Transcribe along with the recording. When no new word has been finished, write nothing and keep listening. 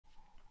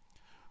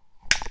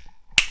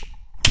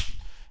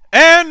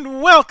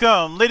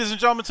Welcome, ladies and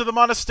gentlemen, to the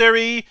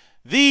monastery,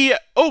 the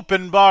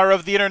open bar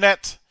of the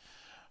internet,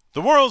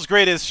 the world's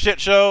greatest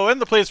shit show, and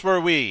the place where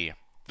we,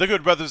 the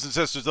good brothers and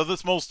sisters of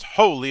this most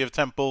holy of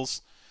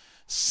temples,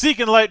 seek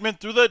enlightenment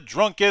through the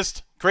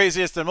drunkest,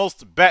 craziest, and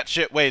most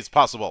batshit ways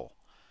possible.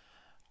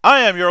 I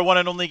am your one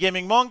and only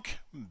gaming monk,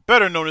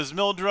 better known as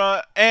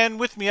Mildra, and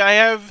with me I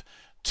have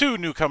two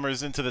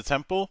newcomers into the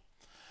temple.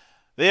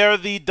 They are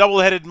the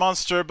double-headed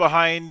monster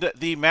behind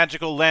the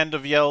magical land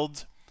of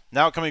Yeld,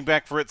 now coming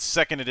back for its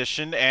second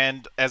edition,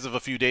 and as of a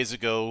few days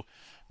ago,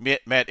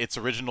 met its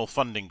original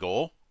funding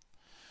goal.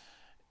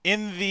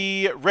 In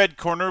the red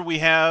corner, we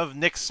have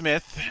Nick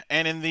Smith,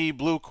 and in the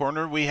blue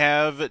corner, we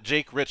have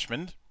Jake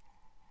Richmond.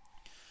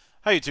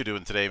 How you two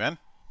doing today, man?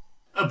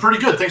 Pretty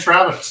good. Thanks for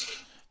having us.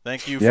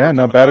 Thank you for coming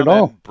not bad on at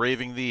all. and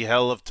braving the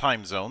hell of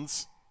time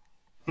zones.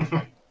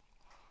 Hey,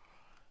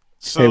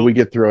 we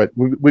get through it.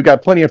 We've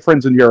got plenty of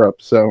friends in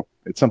Europe, so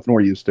it's something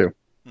we're used to.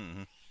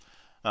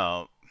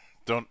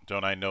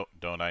 Don't I know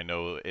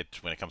it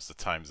when it comes to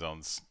time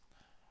zones?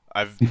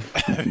 I've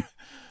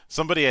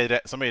somebody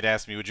had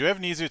asked me, would you have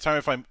an easier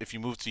time if you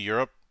moved to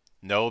Europe?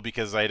 No,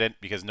 because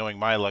knowing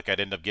my luck, I'd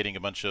end up getting a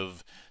bunch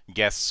of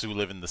guests who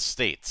live in the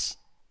States.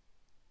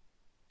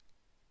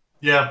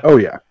 Yeah. Oh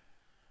yeah.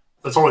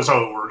 That's always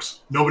how it works.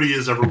 Nobody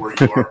is ever where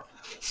you are.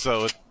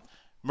 So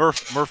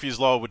Murphy's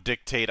Law would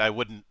dictate I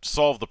wouldn't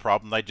solve the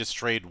problem. I'd just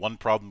trade one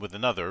problem with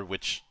another,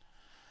 which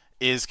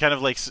is kind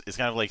of like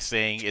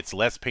saying it's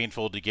less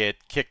painful to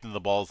get kicked in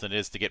the balls than it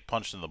is to get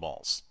punched in the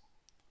balls.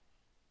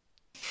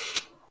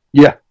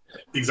 Yeah.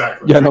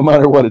 Exactly. Yeah, no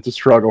matter what, it's a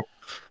struggle.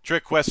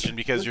 Trick question,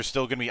 because you're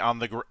still going to be on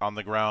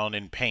the ground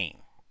in pain.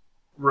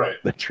 Right.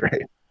 That's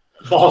right.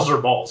 Balls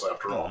are balls,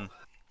 after all.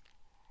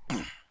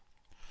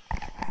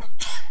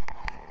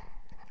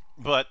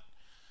 But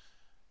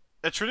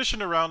a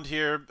tradition around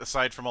here,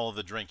 aside from all of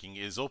the drinking,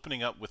 is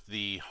opening up with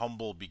the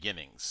humble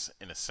beginnings,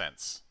 in a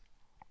sense.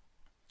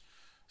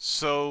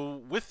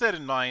 So, with that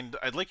in mind,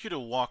 I'd like you to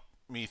walk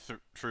me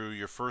through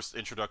your first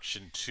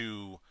introduction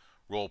to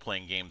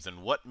role-playing games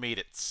and what made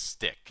it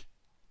stick.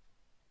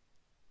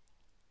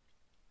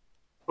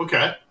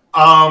 Okay.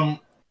 I'm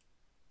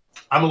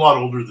a lot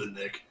older than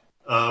Nick.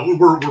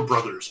 We're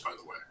brothers, by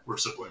the way. We're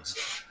siblings.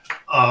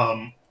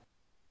 And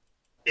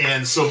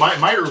so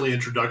my early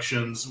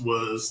introductions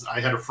was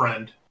I had a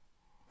friend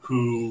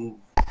who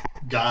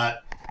got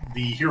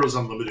the Heroes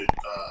Unlimited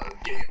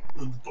game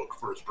book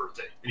for his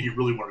birthday, and he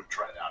really wanted to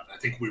try it out. And I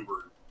think we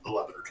were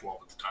 11 or 12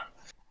 at the time.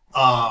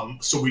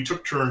 So we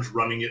took turns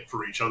running it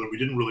for each other. We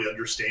didn't really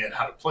understand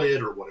how to play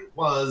it or what it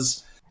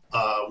was.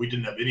 We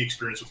didn't have any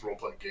experience with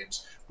role-playing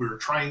games. We were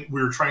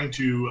trying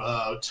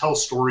to tell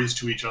stories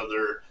to each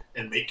other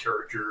and make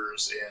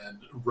characters and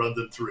run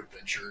them through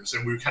adventures,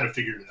 and we kind of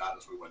figured it out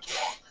as we went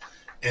along.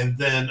 And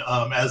then,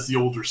 as the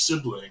older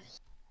sibling,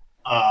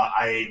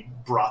 I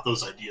brought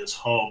those ideas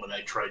home, and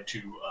I tried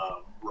to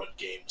run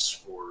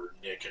games for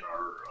Nick and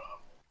our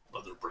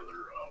other brother,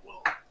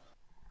 Will.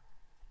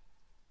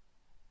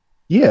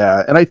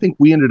 Yeah, and I think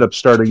we ended up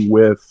starting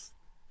with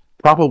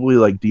probably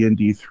like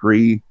D&D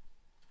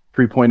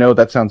 3.0.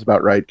 That sounds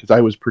about right, because I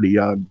was pretty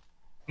young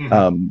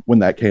when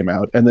that came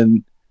out. And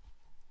then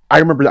I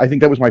remember, I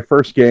think that was my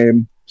first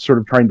game, sort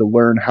of trying to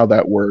learn how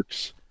that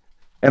works.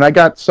 And I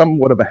got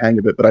somewhat of a hang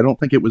of it, but I don't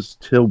think it was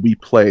till we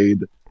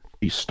played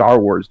the Star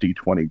Wars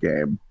D20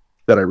 game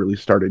that I really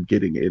started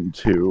getting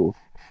into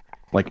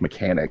like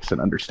mechanics and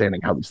understanding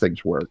how these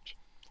things worked.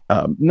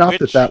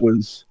 That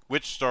was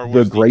which Star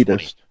Wars the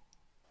greatest.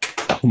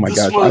 D20? Oh my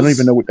gosh, I don't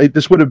even know.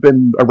 This would have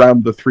been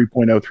around the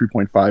 3.0,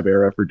 3.5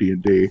 era for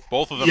D&D.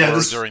 Both of them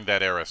were during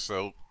that era,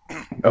 so...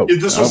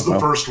 This was the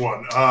first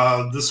one.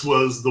 This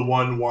was the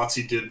one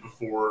WotC did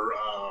before,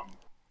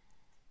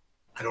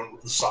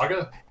 the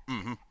Saga?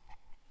 Mm-hmm.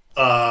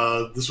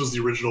 This was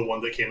the original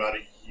one that came out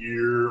a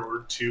year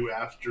or two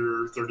after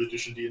 3rd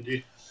edition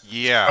D&D.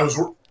 Yeah.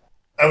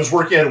 I was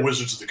working at a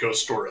Wizards of the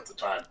Coast store at the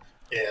time,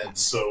 and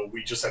so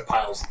we just had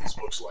piles of these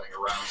books laying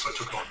around, so I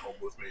took one home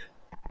with me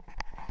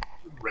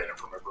and ran it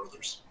for my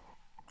brothers.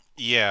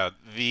 Yeah,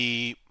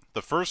 the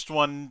first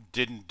one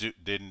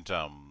didn't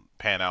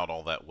pan out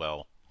all that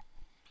well.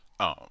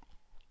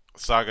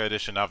 Saga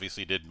Edition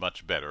obviously did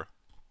much better.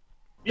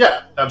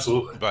 Yeah,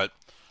 absolutely. But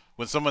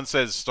when someone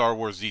says Star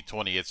Wars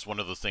D20, it's one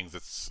of those things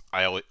that's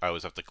I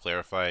always have to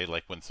clarify.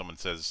 Like when someone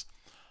says,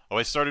 "Oh,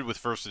 I started with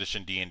 1st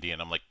edition D&D,"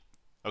 and I'm like,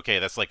 "Okay,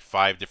 that's like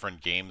 5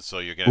 different games, so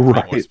you're gonna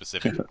be more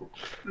specific."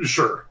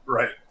 Sure,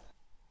 right.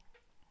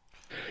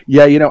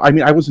 Yeah, I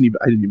mean, I didn't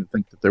even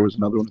think that there was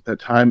another one at that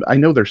time. I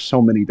know there's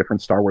so many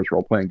different Star Wars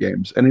role-playing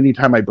games, and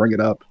anytime I bring it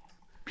up,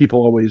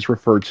 people always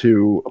refer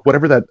to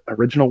whatever that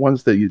original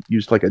ones that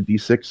used like a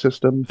D6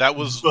 system. That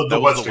was the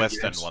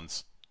West End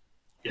ones.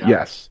 Yeah.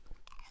 Yes.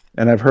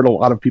 And I've heard a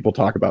lot of people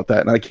talk about that,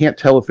 and I can't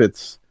tell if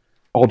it's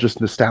all just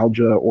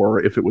nostalgia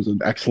or if it was an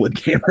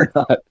excellent game or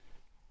not.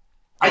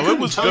 It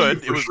was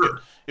good.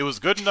 It was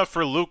good enough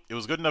for Luke. It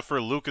was good enough for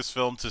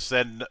Lucasfilm to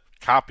send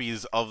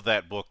copies of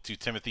that book to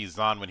Timothy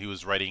Zahn when he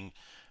was writing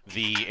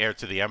the Heir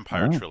to the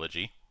Empire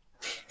trilogy.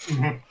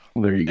 Well,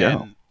 there you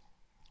go.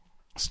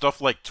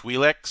 stuff like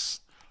Twi'leks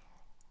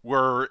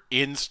were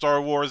in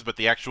Star Wars, but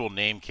the actual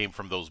name came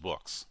from those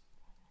books.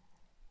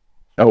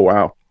 Oh,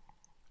 wow.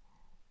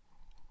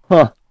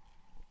 Huh.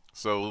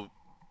 So,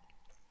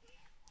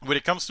 when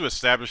it comes to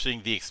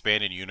establishing the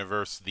expanded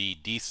universe, the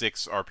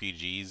D6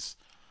 RPGs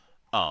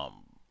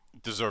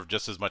deserve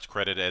just as much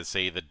credit as,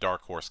 say, the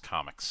Dark Horse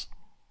comics.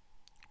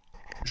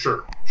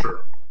 Sure.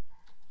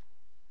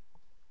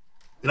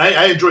 And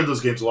I enjoyed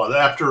those games a lot.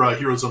 After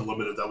Heroes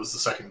Unlimited, that was the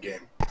second game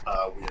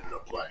we ended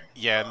up playing.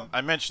 Yeah, and I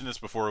mentioned this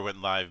before we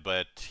went live,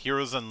 but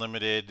Heroes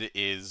Unlimited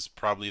is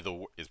probably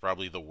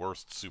the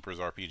worst Supers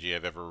RPG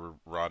I've ever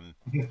run,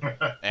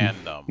 and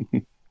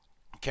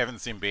Kevin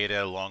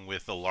Simbeta, along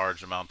with a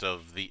large amount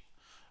of the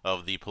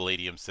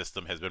Palladium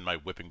system, has been my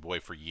whipping boy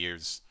for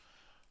years.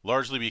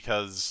 Largely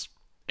because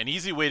an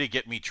easy way to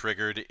get me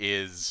triggered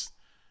is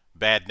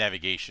bad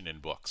navigation in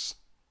books.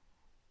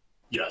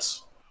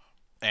 Yes.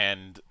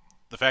 And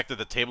the fact that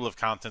the table of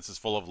contents is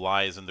full of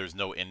lies and there's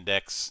no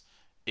index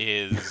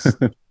is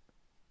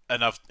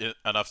enough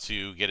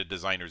to get a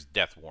designer's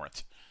death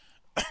warrant.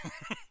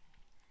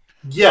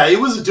 Yeah, it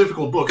was a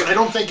difficult book, and I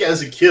don't think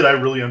as a kid I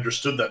really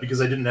understood that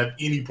because I didn't have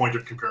any point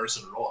of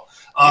comparison at all.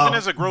 Even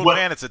as a grown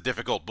man, it's a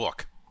difficult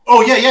book.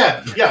 Oh,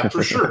 yeah,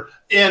 for sure.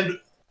 And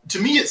to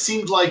me, it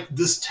seemed like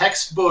this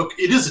textbook,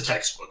 it is a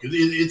textbook.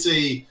 It's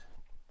a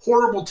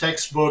horrible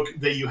textbook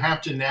that you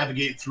have to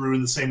navigate through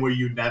in the same way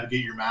you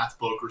navigate your math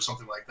book or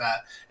something like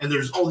that. And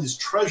there's all these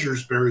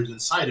treasures buried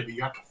inside of it.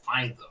 You have to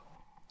find them.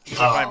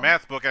 But my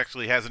math book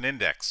actually has an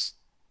index.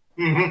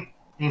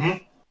 Mm-hmm.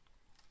 Mm-hmm.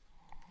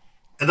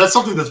 And that's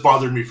something that's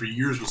bothered me for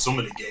years with so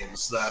many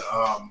games that,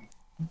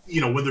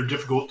 when they're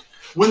difficult,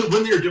 when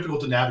they're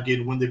difficult to navigate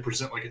and when they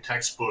present like a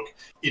textbook,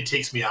 it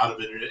takes me out of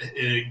it and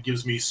it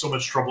gives me so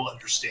much trouble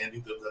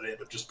understanding them that I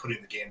end up just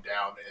putting the game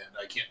down and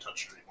I can't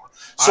touch it anymore.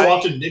 So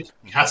often Nick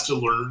has to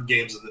learn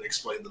games and then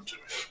explain them to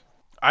me.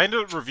 I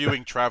ended up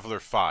reviewing Traveler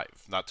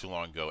 5 not too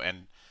long ago,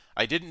 and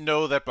I didn't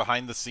know that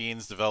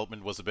behind-the-scenes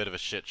development was a bit of a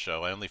shit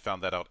show. I only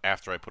found that out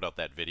after I put out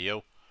that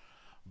video.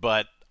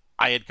 But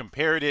I had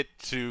compared it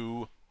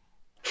to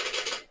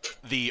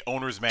the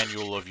owner's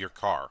manual of your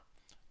car.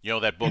 You know,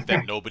 that book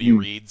that nobody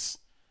reads?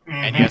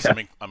 And yes,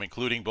 I'm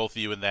including both of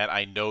you in that.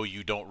 I know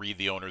you don't read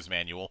the owner's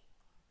manual.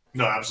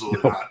 No,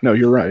 absolutely not. No,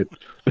 you're right.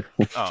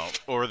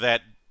 Or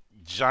that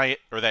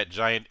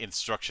giant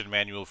instruction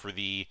manual for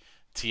the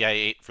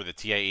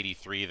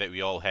TI-83 that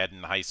we all had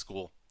in high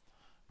school,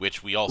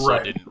 which we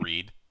also didn't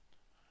read.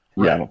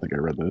 Yeah, I don't think I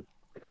read that.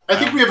 I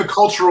think we have a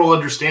cultural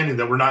understanding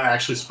that we're not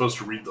actually supposed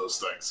to read those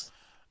things.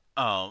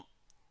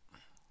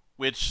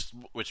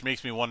 Which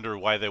makes me wonder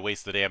why they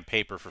waste the damn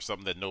paper for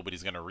something that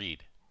nobody's going to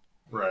read.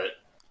 Right.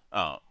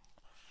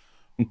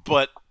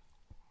 But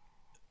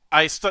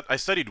I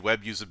studied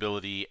web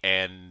usability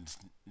and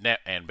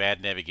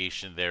bad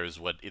navigation. There is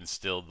what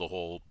instilled the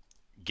whole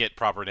get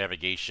proper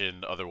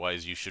navigation,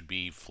 otherwise you should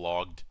be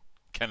flogged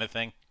kind of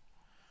thing.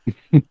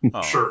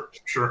 Sure.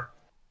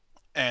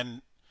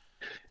 And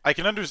I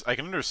can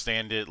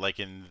understand it like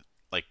in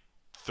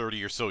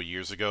 30 or so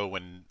years ago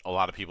when a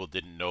lot of people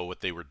didn't know what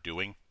they were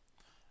doing.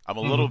 I'm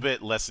a little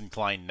bit less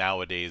inclined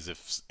nowadays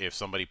if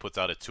somebody puts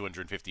out a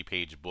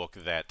 250-page book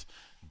that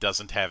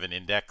doesn't have an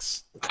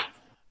index.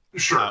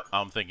 Sure.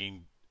 I'm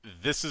thinking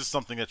this is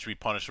something that should be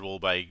punishable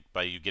by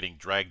you getting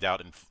dragged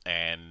out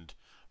and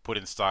put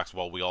in stocks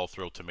while we all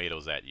throw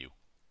tomatoes at you.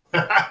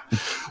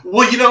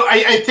 Well,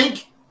 I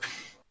think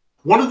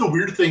one of the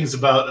weird things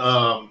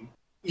about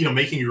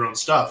making your own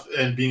stuff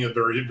and being a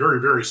very, very,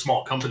 very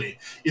small company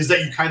is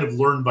that you kind of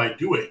learn by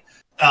doing.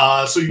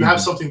 So you have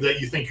something that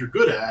you think you're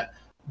good at,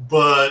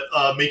 but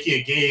making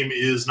a game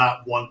is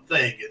not one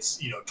thing.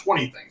 It's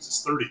 20 things.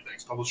 It's 30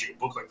 things. Publishing a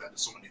book like that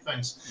is so many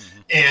things.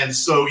 And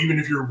so even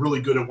if you're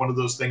really good at one of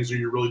those things or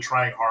you're really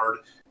trying hard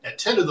at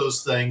 10 of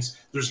those things,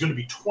 there's going to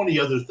be 20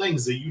 other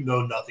things that you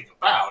know nothing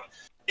about.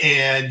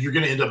 And you're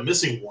going to end up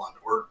missing 1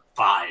 or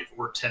 5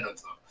 or 10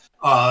 of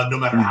them, no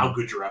matter how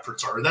good your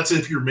efforts are. And that's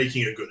if you're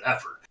making a good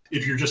effort.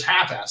 If you're just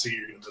half-assing,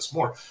 you're going to miss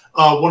more.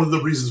 One of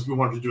the reasons we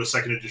wanted to do a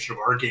second edition of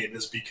our game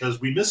is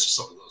because we missed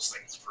some of those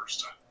things the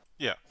first time.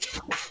 Yeah.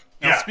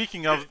 Now,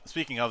 speaking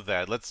of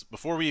that,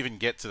 before we even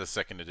get to the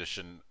second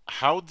edition,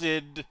 how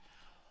did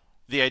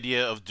the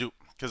idea of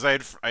because I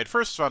had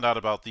first found out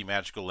about the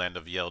Magical Land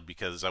of Yeld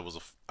because I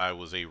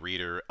was a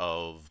reader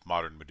of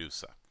Modern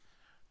Medusa,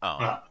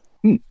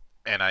 and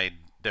I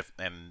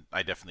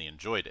definitely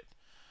enjoyed it.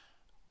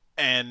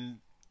 And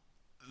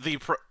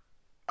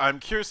I'm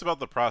curious about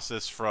the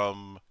process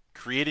from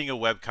creating a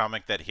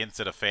webcomic that hints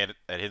at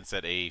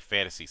a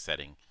fantasy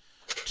setting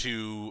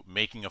to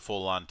making a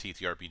full-on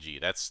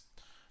TTRPG.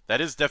 That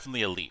is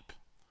definitely a leap.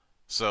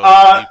 So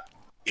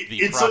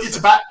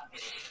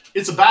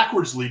it's a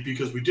backwards leap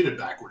because we did it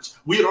backwards.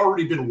 We had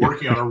already been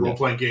working on a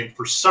role-playing game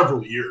for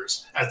several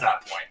years at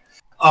that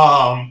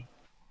point.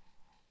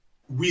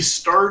 We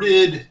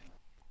started.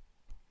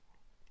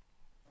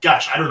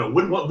 Gosh, I don't know.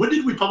 When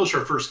did we publish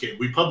our first game?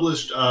 We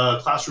published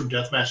Classroom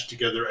Deathmatch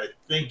together, I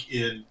think,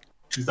 in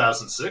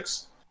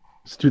 2006.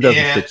 It's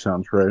 2006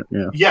 sounds right.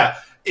 Yeah. Yeah,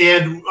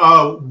 and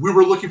we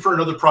were looking for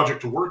another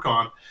project to work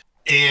on,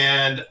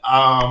 and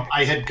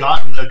I had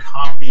gotten a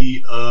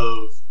copy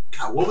of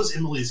what was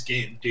Emily's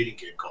dating game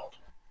called?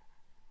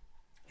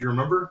 Do you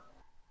remember?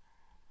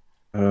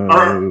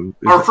 Our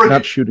friend,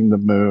 not Shooting the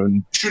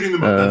Moon. Shooting the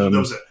Moon. That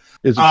was it.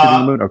 Is it Shooting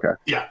the Moon? Okay.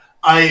 Yeah,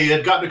 I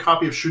had gotten a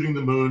copy of Shooting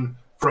the Moon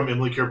from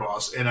Emily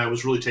Carboss, and I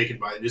was really taken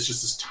by it. It's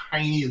just this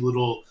tiny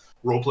little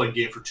role-playing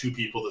game for two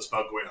people that's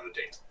about going on a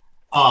date.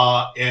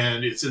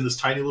 And it's in this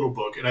tiny little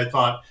book, and I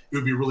thought it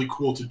would be really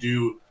cool to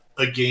do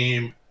a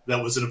game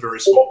that was in a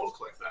very small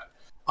book like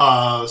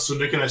that. So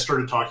Nick and I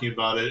started talking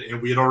about it, and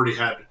we had already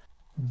had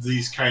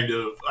these kind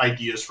of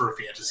ideas for a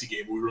fantasy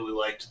game. We really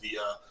liked the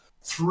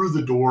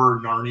through-the-door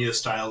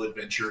Narnia-style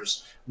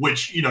adventures,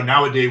 which,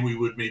 nowadays we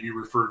would maybe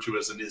refer to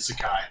as an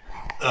isekai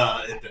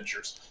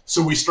adventures.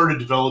 So we started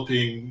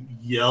developing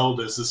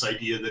Yeld as this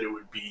idea that it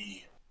would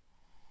be,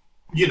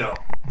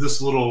 this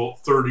little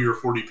 30 or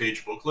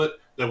 40-page booklet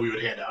that we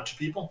would hand out to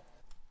people.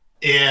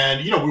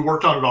 And, we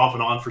worked on it off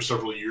and on for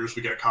several years.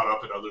 We got caught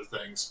up in other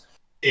things.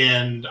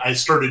 And I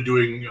started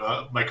doing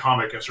my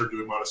comic. I started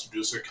doing Modest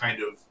Medusa kind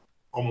of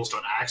almost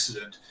on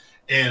accident.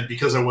 And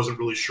because I wasn't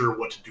really sure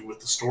what to do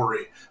with the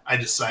story, I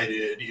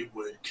decided it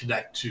would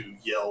connect to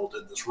Yeld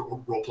and this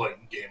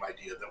role-playing game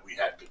idea that we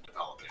had been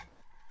developing.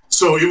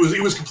 So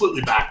it was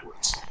completely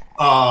backwards.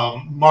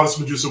 Modest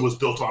Medusa was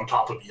built on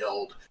top of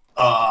Yeld,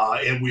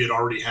 and we had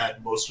already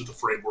had most of the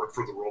framework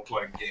for the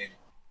role-playing game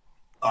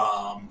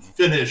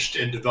finished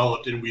and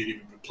developed, and we had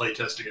even been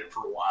playtesting it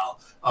for a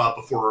while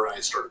before I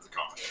started the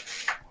comic.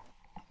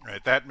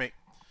 Right,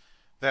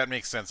 that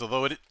makes sense.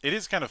 Although it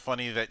is kind of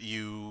funny that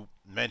you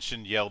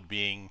mentioned Yeld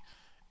being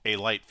a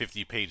light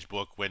 50-page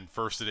book when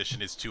first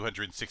edition is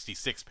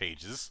 266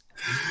 pages.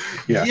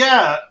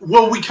 Yeah.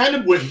 Well, we kind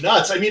of went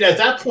nuts. I mean, at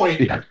that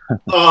point,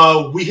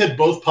 we had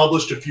both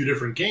published a few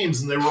different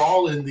games, and they were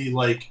all in the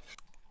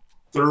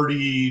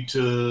 30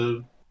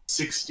 to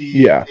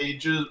 60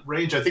 pages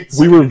range. I think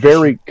we were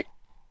very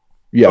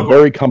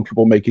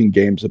comfortable making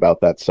games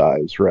about that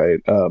size, right?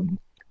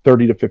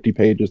 30 to 50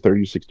 pages,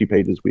 30 to 60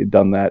 pages. We had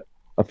done that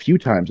a few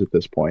times at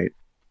this point.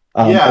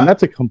 And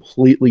that's a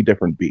completely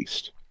different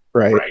beast,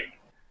 right?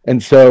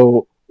 And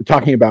so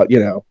talking about,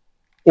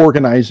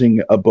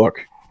 organizing a book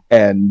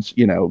and,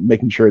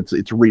 making sure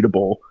it's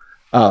readable,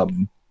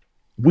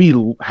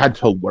 we had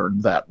to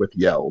learn that with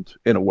Yeld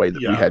in a way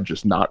that we had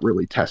just not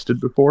really tested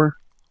before.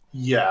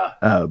 Yeah.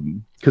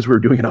 Because we were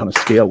doing it on a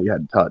scale we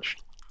hadn't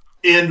touched.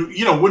 And,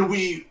 when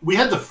we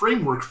had the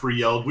framework for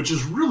Yeld, which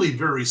is really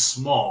very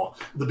small,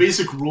 the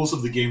basic rules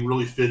of the game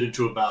really fit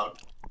into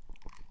about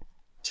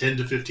 10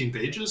 to 15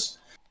 pages.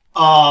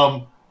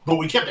 But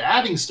we kept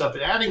adding stuff,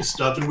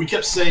 and we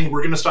kept saying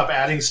we're going to stop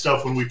adding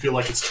stuff when we feel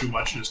like it's too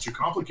much and it's too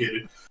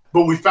complicated.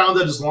 But we found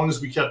that as long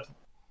as we kept,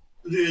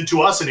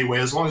 to us anyway,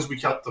 as long as we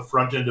kept the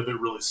front end of it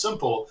really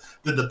simple,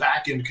 then the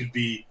back end could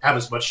have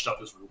as much stuff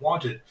as we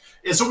wanted.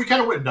 And so we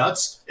kind of went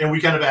nuts, and we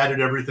kind of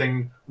added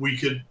everything we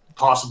could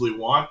possibly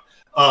want.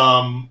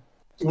 One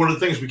of the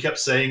things we kept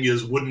saying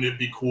is, wouldn't it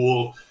be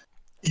cool,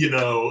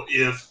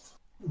 if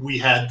we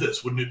had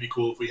this? Wouldn't it be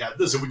cool if we had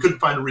this? And we couldn't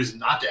find a reason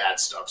not to add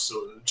stuff,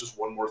 so just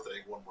one more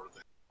thing.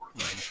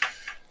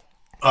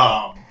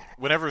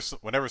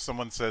 Whenever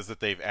someone says that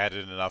they've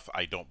added enough,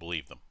 I don't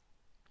believe them.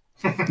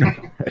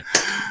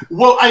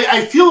 Well,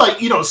 I feel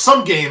like,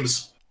 some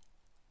games,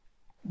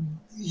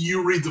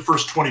 you read the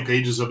first 20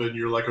 pages of it, and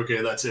you're like,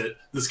 okay, that's it.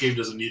 This game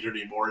doesn't need it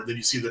anymore. And then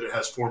you see that it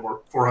has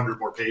 400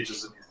 more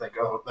pages, and you think,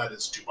 oh, that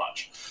is too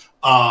much.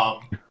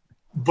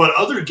 But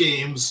other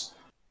games,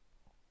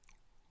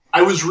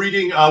 I was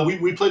reading,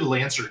 we played a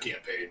Lancer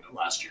campaign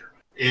last year,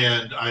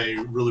 and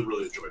I really,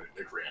 really enjoyed it.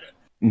 Nick ran it.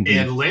 Mm-hmm.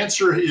 And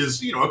Lancer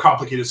is, a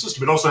complicated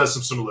system. It also has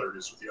some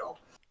similarities with Yeld.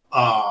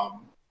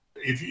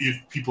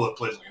 If people have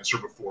played Lancer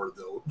before,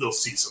 they'll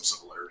see some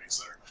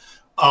similarities there.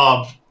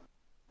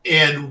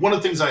 And one of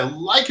the things I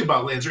like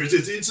about Lancer is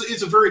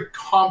it's a very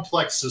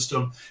complex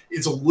system.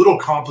 It's a little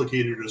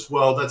complicated as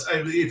well.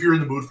 If you're in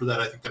the mood for that,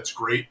 I think that's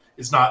great.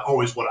 It's not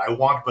always what I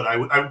want, but I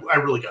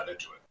really got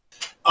into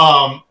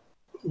it.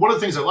 One of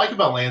the things I like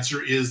about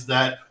Lancer is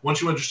that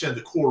once you understand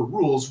the core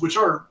rules, which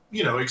are,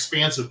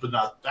 expansive but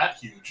not that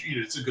huge,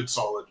 it's a good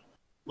solid,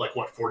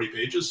 40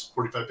 pages,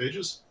 45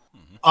 pages.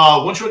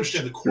 Mm-hmm. Once you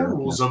understand the core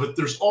rules of it,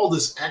 there's all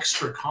this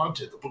extra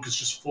content. The book is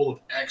just full of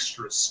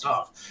extra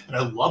stuff, and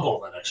I love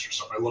all that extra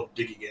stuff. I love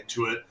digging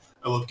into it.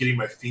 I love getting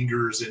my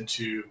fingers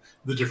into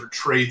the different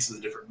traits and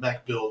the different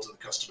mech builds and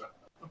the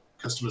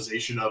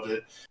customization of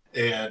it,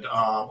 and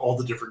all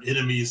the different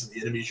enemies and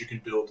the enemies you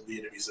can build and the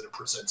enemies that it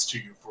presents to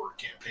you for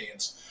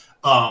campaigns.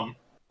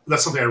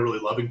 That's something I really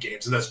love in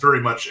games, and that's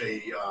very much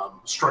a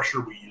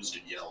structure we used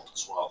in Yeld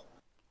as well.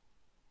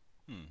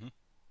 Mm-hmm.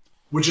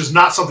 Which is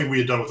not something we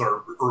had done with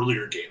our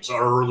earlier games.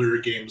 Our earlier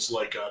games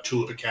like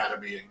Tulip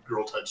Academy and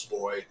Girl Types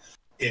Boy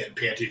and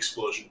Panty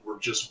Explosion were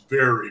just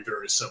very,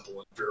 very simple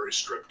and very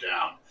stripped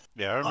down.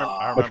 Yeah, I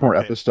remember much more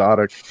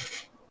episodic.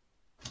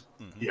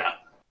 Mm-hmm. Yeah.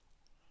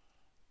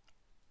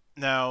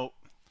 Now,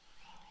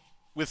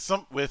 with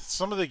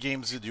some of the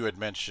games that you had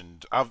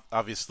mentioned,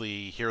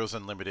 obviously Heroes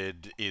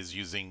Unlimited is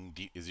using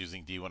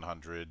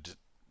D100.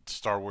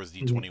 Star Wars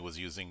D20 was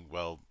using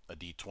a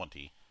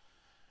D20,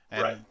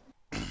 and Right.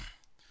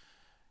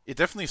 it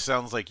definitely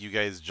sounds like you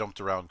guys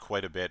jumped around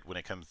quite a bit when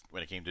it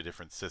came to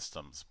different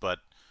systems. But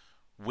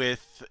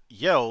with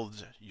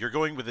Yeld, you're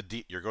going with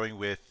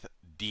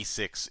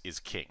D6 is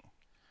king,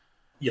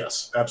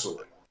 Yes,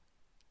 absolutely.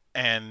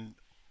 and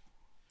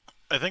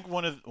I think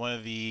one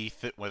of the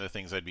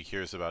things I'd be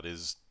curious about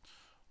is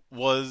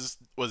was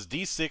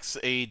D6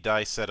 a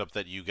die setup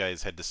that you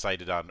guys had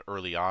decided on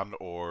early on,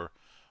 or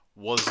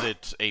was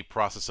it a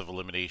process of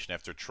elimination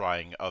after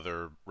trying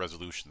other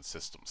resolution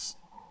systems?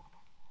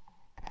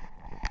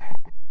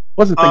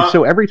 Was the thing.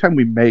 So every time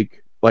we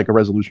make like a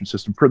resolution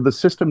system, for the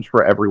systems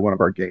for every one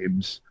of our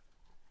games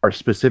are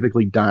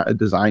specifically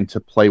designed to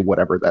play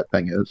whatever that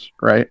thing is,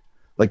 right?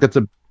 Like that's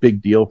a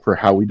big deal for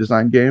how we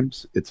design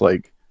games. It's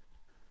like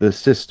the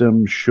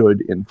system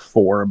should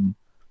inform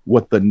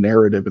what the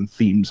narrative and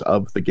themes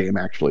of the game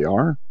actually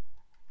are.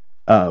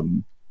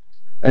 Um,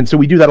 and so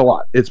we do that a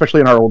lot,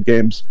 especially in our old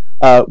games.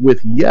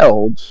 With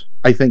Yeld,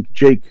 I think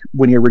Jake,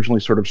 when he originally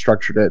sort of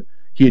structured it,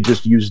 he had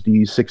just used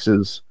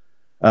D6s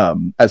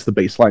as the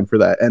baseline for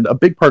that. And a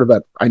big part of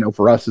that, I know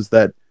for us, is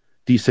that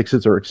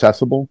D6s are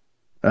accessible.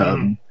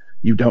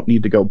 You don't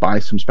need to go buy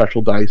some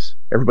special dice.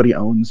 Everybody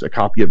owns a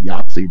copy of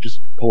Yahtzee.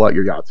 Just pull out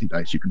your Yahtzee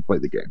dice. You can play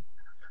the game.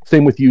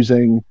 Same with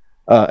using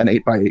an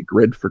 8x8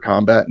 grid for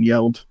combat and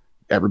Yeld.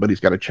 Everybody's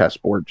got a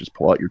chessboard. Just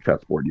pull out your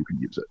chessboard. You can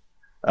use it.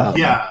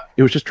 Yeah.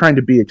 It was just trying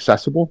to be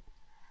accessible,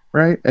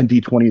 right? And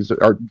D20s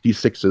or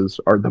D6s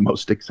are the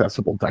most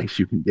accessible dice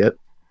you can get.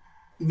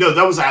 No,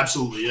 that was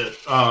absolutely it.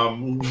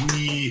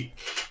 We,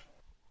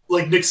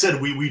 like Nick said,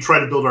 we try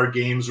to build our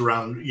games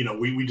around,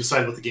 we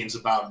decide what the game's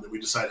about, and then we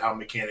decide how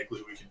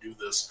mechanically we can do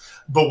this.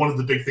 But one of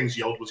the big things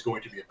Yeld was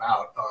going to be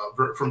about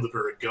from the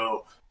very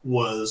go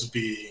was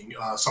being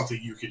something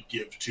you could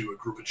give to a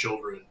group of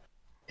children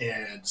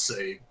and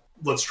say,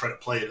 let's try to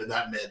play it. And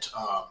that meant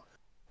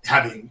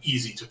having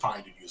easy to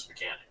find and use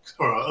mechanics,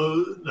 or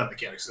not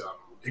mechanics,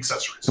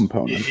 accessories.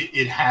 Components.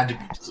 It had to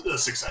be a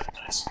six-sided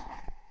dice.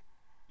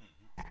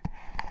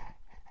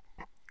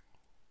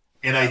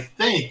 And I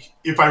think,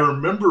 if I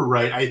remember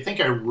right, I think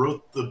I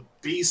wrote the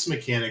base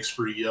mechanics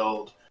for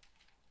Yeld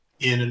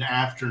in an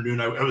afternoon.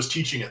 I was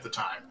teaching at the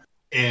time.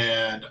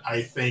 And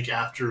I think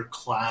after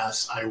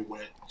class, I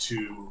went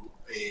to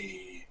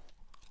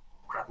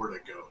where'd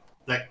I go?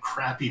 That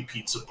crappy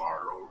pizza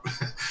bar.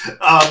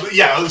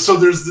 Yeah, so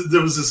there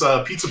was this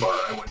pizza bar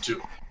I went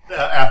to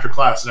after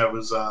class, and I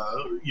was,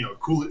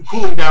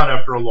 cooling down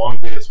after a long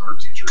day as an art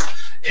teacher.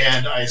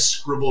 And I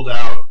scribbled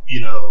out,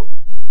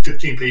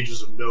 15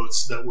 pages of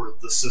notes that were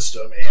the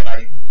system,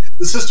 and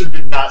the system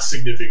did not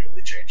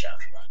significantly change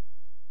after that.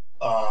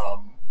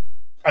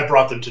 I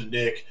brought them to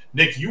Nick.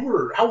 Nick,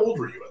 how old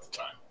were you at the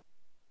time?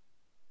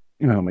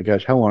 Oh my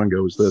gosh, how long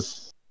ago was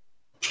this?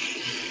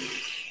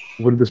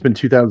 Would have this been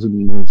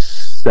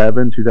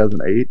 2007,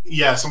 2008?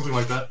 Yeah, something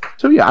like that.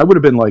 So yeah, I would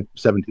have been like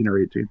 17 or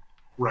 18.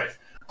 Right.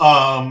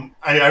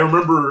 I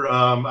remember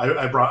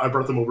I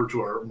brought them over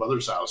to our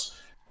mother's house,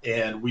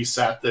 and we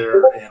sat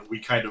there and we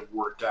kind of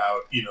worked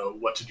out,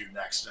 what to do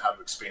next and how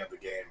to expand the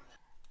game.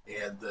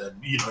 And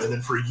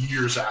then for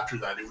years after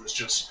that, it was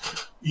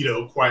just,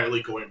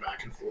 quietly going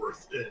back and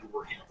forth and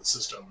working on the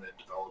system and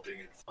developing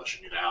and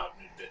fleshing it out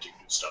and inventing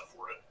new stuff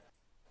for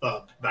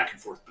it, back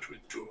and forth between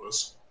the two of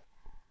us.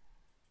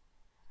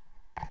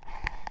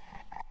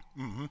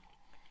 Mm-hmm.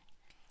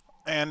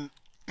 And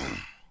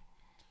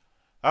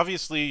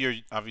obviously you're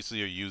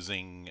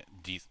using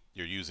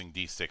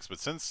D6, but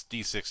since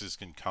D6s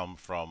can come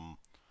from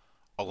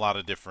a lot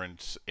of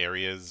different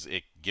areas,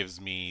 it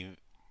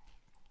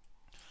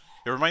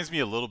reminds me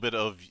a little bit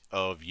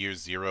of Year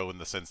Zero in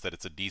the sense that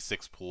it's a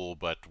D6 pool,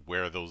 but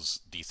where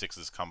those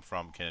D6s come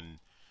from can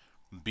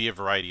be a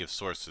variety of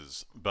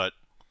sources. But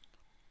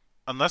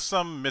unless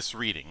I'm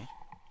misreading,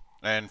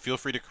 and feel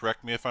free to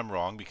correct me if I'm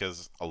wrong,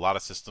 because a lot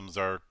of systems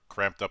are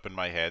cramped up in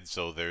my head,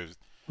 so there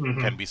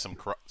can be some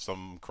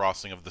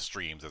crossing of the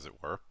streams, as it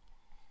were.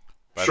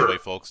 By the way,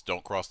 folks,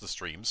 don't cross the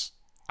streams.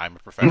 I'm a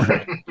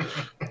professional,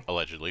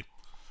 allegedly.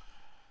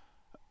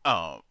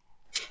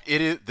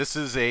 This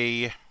is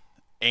a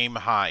aim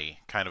high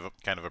kind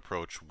of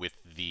approach with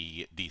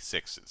the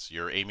D6s.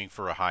 You're aiming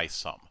for a high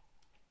sum.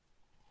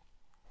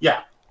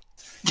 Yeah.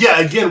 Yeah,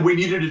 again, we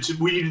needed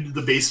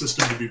the base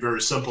system to be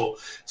very simple.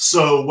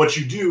 So what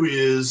you do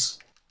is,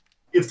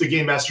 if the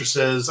game master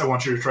says, I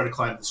want you to try to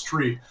climb this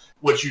tree,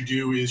 what you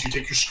do is you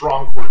take your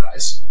strong core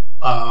dice,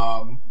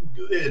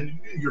 and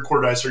your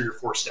core dice are your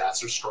 4 stats.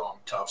 They're strong,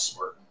 tough,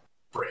 smart, and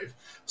brave.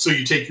 So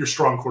you take your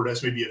strong core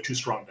dice, maybe you have 2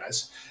 strong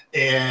dice,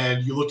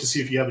 and you look to see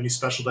if you have any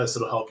special dice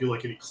that'll help you,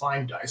 like any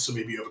climb dice. So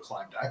maybe you have a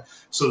climb die.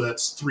 So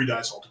that's 3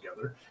 dice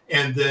altogether.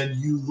 And then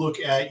you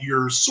look at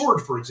your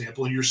sword, for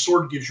example, and your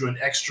sword gives you an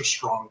extra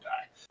strong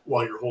die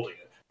while you're holding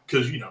it.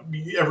 Because,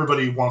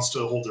 everybody wants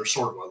to hold their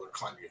sword while they're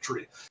climbing a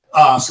tree.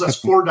 So that's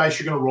 4 dice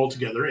you're going to roll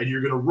together, and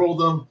you're going to roll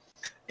them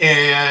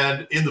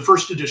And in the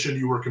first edition,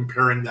 you were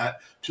comparing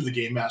that to the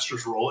Game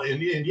Master's role.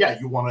 And yeah,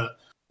 you want to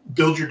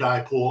build your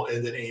die pool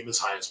and then aim as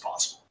high as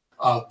possible.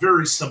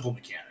 Very simple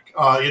mechanic.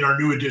 In our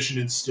new edition,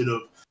 instead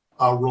of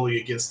rolling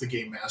against the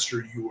Game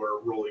Master, you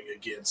are rolling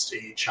against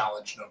a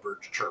challenge number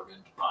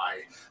determined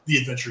by the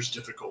adventure's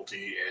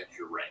difficulty and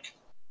your rank.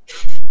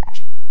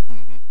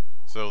 Mm-hmm.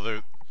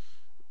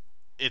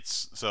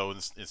 So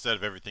instead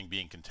of everything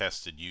being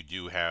contested, you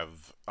do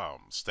have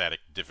static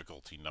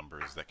difficulty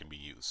numbers that can be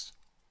used.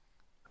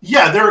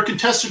 Yeah, there are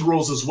contested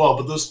rolls as well,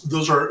 but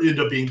those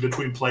end up being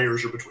between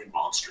players or between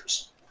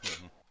monsters.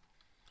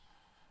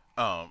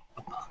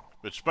 Mm-hmm.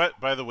 Which,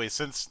 by the way,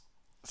 since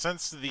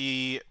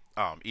the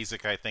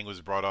isekai thing was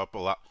brought up,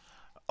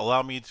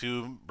 allow me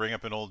to bring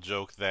up an old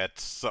joke that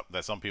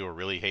some people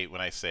really hate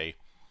when I say.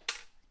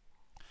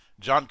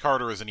 John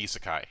Carter is an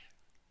isekai.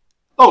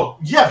 Oh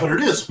yeah, but it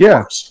is. Of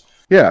course.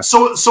 Yeah.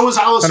 So is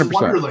Alice 100%. In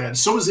Wonderland.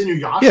 So is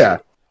Inuyasha. Yeah.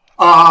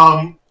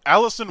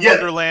 Alice in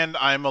Wonderland,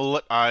 I'm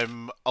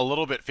a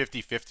little bit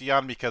 50-50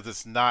 on, because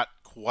it's not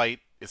quite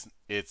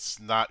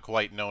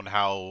known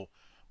how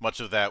much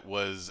of that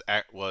was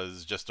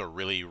just a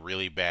really,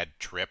 really bad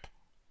trip.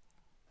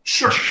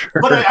 Sure.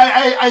 But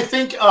I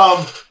think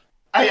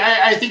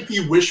I think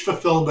the wish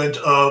fulfillment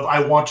of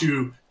I want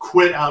to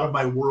quit out of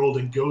my world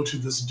and go to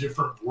this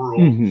different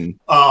world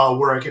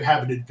where I can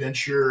have an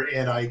adventure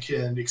and I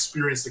can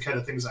experience the kind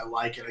of things I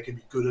like and I can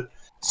be good at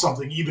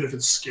something, even if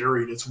it's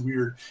scary and it's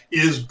weird,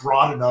 is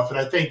broad enough. And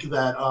I think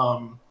that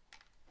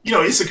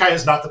isekai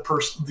is not the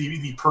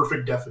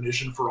perfect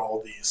definition for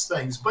all these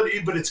things, but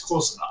it's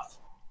close enough.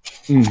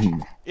 Mm-hmm.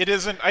 It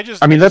isn't. I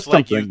just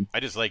like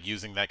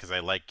using that because I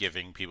like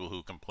giving people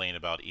who complain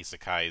about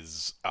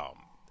isekais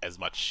as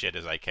much shit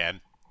as I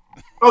can.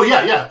 Oh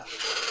yeah.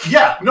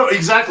 No,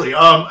 exactly.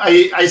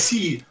 I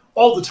see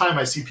all the time.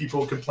 I see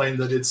people complain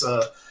that it's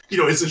a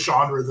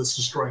genre that's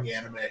destroying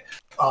anime,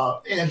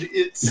 and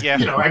it's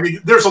I mean,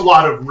 there's a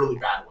lot of really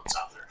bad ones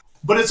out there,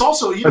 but it's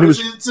also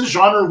it's a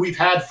genre we've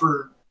had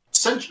for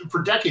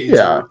decades,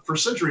 or for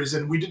centuries,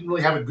 and we didn't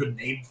really have a good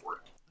name for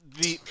it.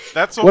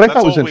 What I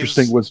thought was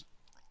interesting was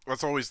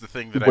that's always the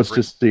thing that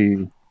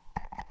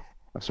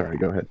Sorry,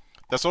 go ahead.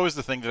 That's always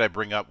the thing that I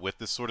bring up with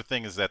this sort of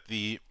thing, is that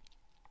the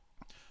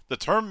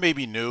term may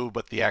be new,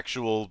 but the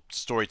actual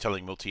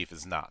storytelling motif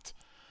is not.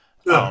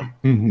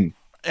 And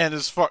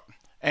as far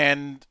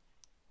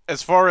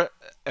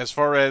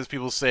as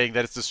people saying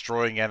that it's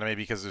destroying anime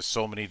because there's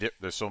so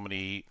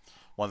many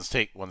ones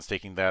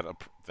taking that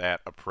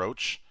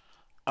approach,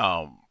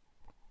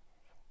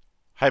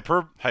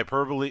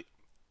 hyperbole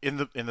in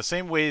the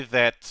same way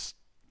that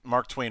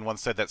Mark Twain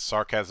once said that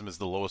sarcasm is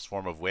the lowest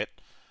form of wit,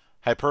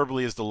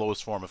 hyperbole is the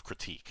lowest form of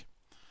critique.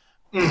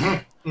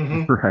 Right.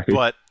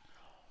 But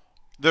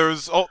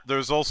there's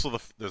also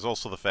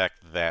the fact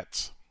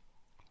that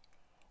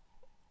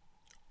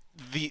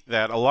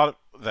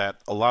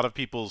a lot of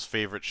people's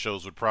favorite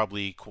shows would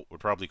probably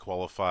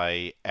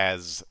qualify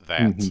as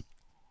that,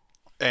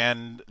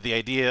 and the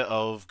idea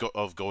of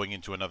going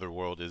into another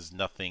world is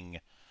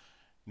nothing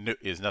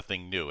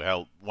new.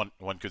 Hell,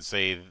 one could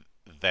say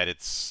that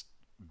it's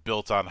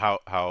built on how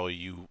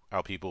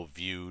people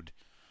viewed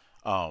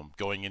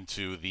going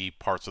into the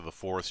parts of the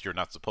forest you're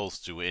not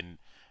supposed to in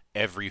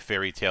every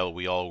fairy tale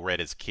we all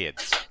read as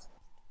kids.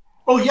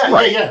 Oh yeah,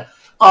 right. Yeah.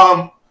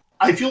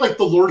 I feel like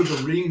the Lord of the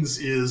Rings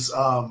is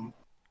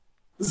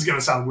this is gonna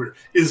sound weird,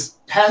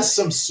 has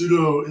some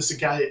pseudo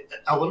isekai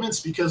elements,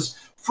 because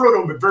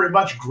Frodo very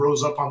much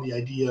grows up on the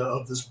idea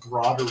of this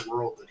broader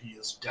world that he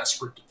is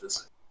desperate to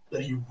visit,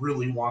 that he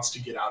really wants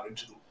to get out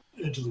into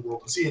the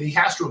world and see, and he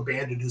has to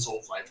abandon his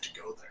old life to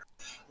go there.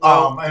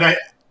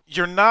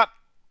 You're not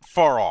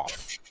far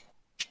off.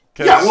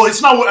 Yeah, well,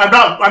 it's not.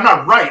 I'm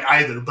not right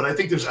either, but I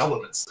think there's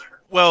elements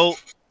there. Well,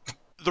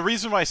 the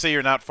reason why I say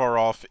you're not far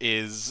off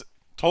is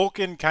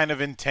Tolkien kind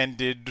of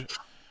intended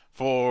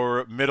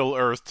for Middle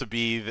Earth to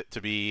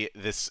be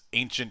this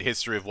ancient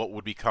history of what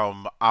would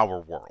become our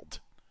world.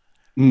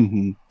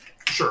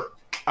 Sure.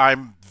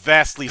 I'm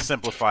vastly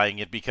simplifying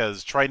it,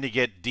 because trying to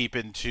get deep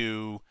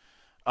into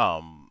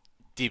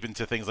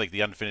things like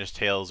the Unfinished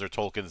Tales or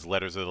Tolkien's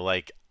letters are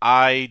like,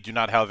 I do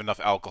not have enough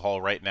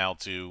alcohol right now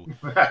to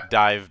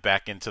dive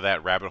back into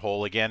that rabbit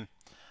hole again.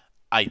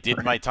 I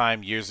did my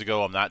time years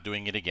ago. I'm not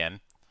doing it again.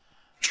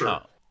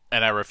 Sure.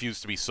 And I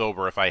refuse to be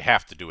sober if I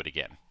have to do it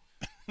again.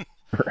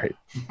 Right.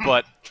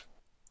 But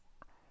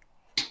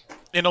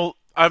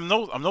I'm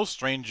no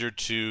stranger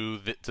to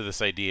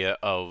this idea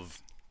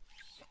of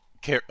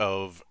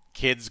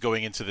kids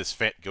going into this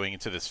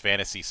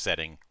fantasy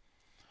setting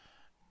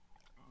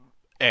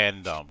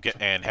and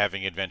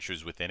having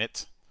adventures within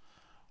it.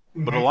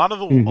 But a lot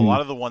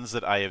of the ones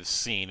that I have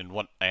seen, and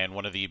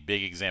one of the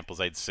big examples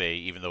I'd say,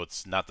 even though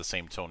it's not the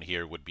same tone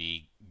here, would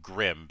be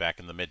Grimm back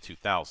in the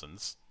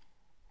mid-2000s,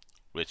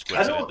 which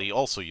coincidentally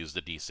also used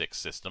the D6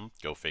 system.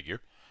 Go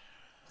figure.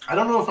 I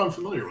don't know if I'm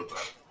familiar with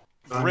that.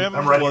 Grimm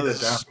I'm writing that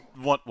down.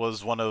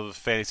 was one of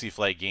Fantasy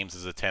Flight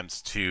Games'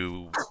 attempts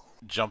to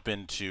jump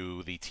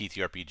into the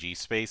TTRPG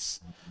space,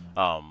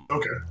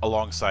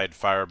 alongside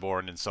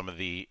Fireborn and some of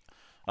the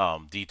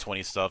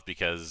D20 stuff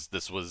because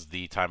this was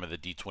the time of the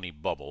D20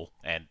 bubble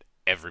and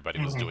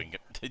everybody was doing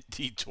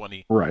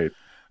D20. Right.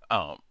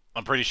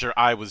 I'm pretty sure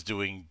I was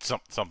doing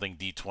something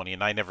D20,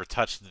 and I never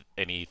touched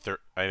any.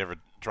 I never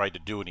tried to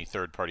do any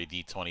third-party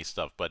D20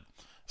 stuff, but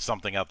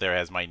something out there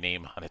has my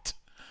name on it.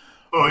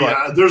 Oh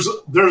yeah,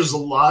 there's a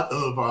lot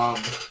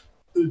of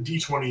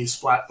D20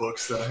 splat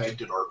books that I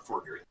did art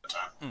for during that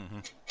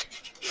time.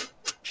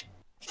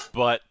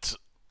 But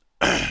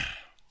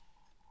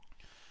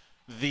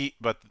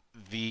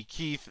the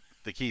key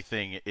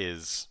thing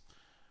is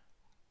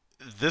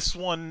this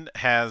one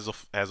has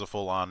a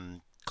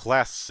full-on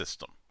class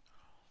system,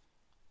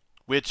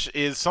 which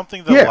is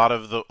something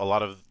that a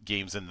lot of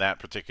games in that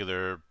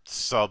particular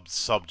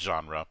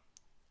subgenre,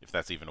 if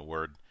that's even a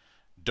word,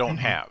 don't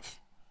have.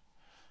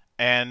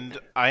 And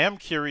I am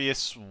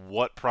curious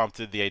what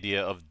prompted the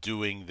idea of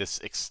doing this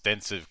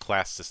extensive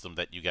class system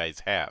that you guys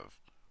have.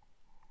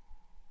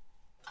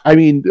 I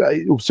mean,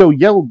 so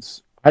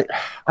Yeld's, I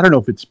don't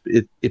know if it's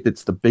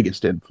the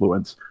biggest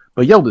influence,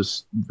 but Yeld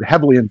is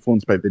heavily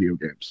influenced by video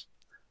games.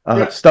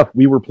 Stuff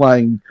we were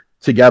playing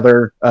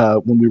together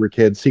when we were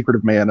kids, Secret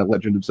of Mana,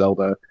 Legend of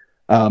Zelda,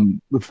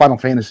 the Final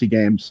Fantasy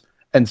games.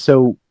 And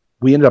so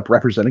we ended up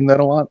representing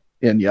that a lot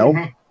in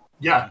Yeld.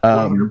 Yeah,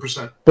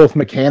 100%. Both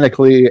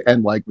mechanically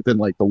and like within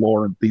like the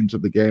lore and themes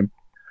of the game.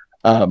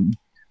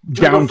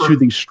 Down to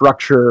the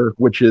structure,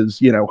 which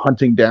is,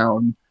 hunting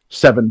down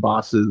 7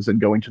 bosses and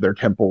going to their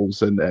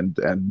temples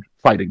and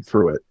fighting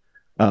through it.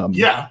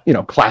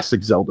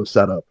 Classic Zelda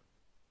setup.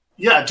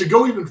 Yeah, to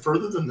go even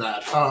further than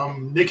that,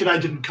 Nick and I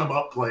didn't come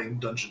up playing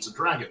Dungeons and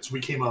Dragons. We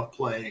came up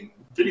playing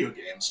video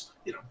games,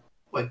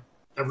 like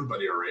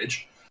everybody our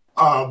age.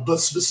 But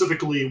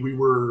specifically, we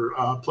were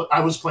I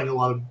was playing a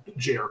lot of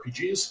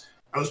JRPGs.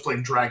 I was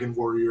playing Dragon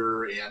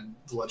Warrior and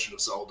The Legend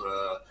of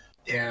Zelda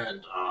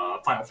and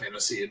Final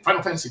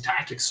Fantasy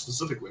Tactics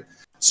specifically.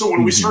 So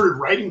when we started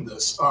writing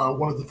this,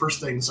 one of the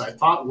first things I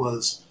thought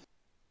was,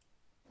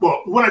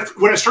 well, when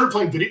I started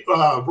playing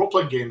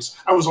role-playing games,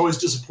 I was always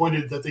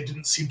disappointed that they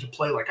didn't seem to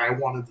play like I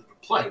wanted them to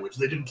play, which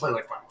they didn't play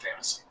like Final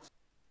Fantasy.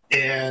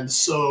 And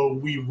so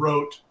we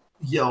wrote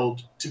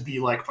Yeld to be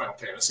like Final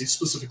Fantasy,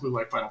 specifically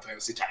like Final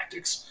Fantasy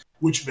Tactics,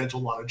 which meant a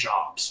lot of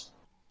jobs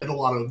and a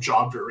lot of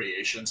job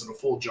variations and a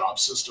full job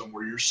system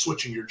where you're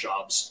switching your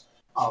jobs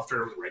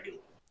fairly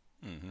regularly.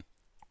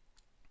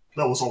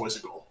 That was always a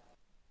goal.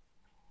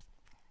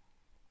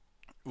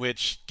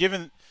 Which,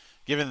 given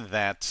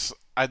that,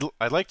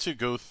 I'd like to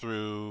go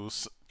through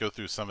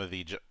some of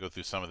the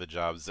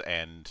jobs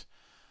and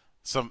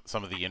some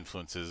of the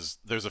influences.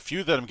 There's a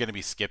few that I'm going to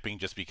be skipping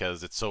just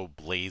because it's so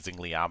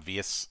blazingly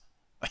obvious.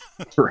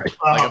 Right.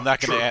 Like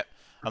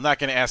I'm not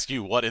going to ask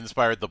you what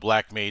inspired the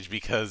Black Mage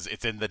because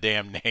it's in the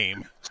damn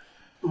name.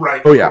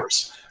 Right. Oh of yeah.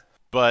 Course.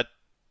 But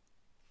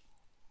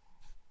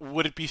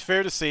would it be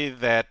fair to say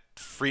that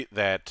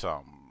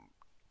freelancer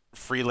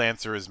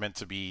is meant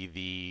to be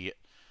the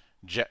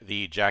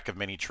jack of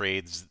many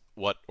trades?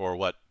 What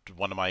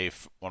one of my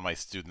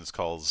students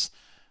calls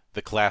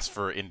the class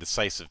for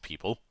indecisive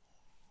people.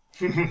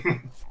 Yeah,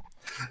 100%.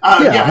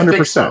 I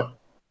think so.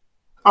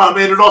 And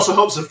it also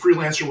helps if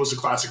freelancer was a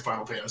classic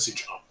Final Fantasy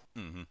job.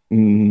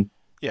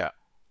 Yeah,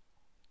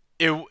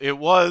 it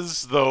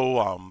was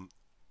though.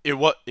 It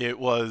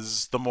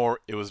was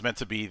meant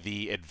to be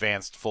the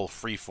advanced full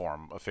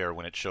freeform affair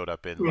when it showed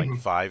up in like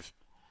 5.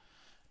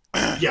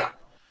 Yeah,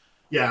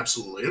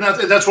 absolutely, and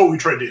that's what we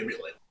tried to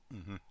emulate.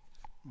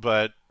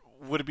 But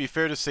would it be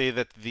fair to say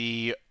that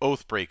the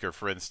Oathbreaker,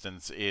 for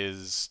instance,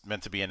 is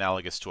meant to be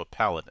analogous to a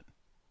paladin?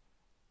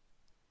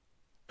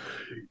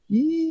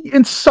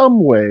 In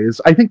some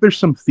ways, I think there's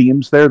some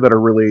themes there that are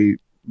really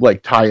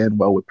like tie in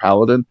well with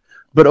paladin,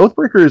 but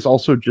Oathbreaker is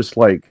also just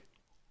like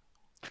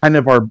kind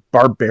of our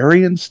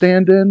barbarian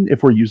stand-in,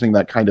 if we're using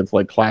that kind of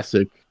like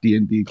classic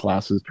D&D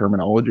classes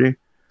terminology.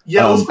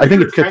 Yeah, I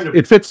think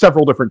it fits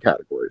several different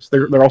categories.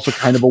 They're also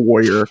kind of a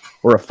warrior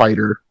or a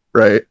fighter,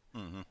 right?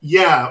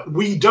 Yeah,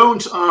 we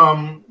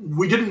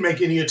didn't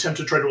make any attempt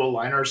to try to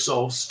align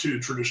ourselves to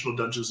traditional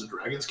Dungeons and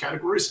Dragons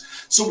categories,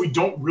 so we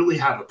don't really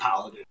have a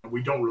paladin, and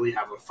we don't really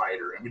have a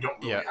fighter, and we don't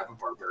really have a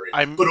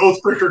barbarian. But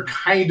Oathbreaker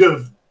kind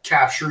of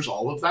captures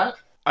all of that.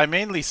 I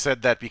mainly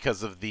said that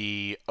because of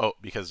the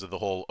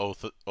whole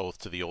oath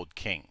to the old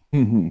king.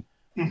 And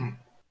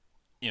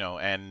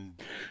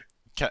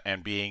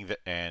being the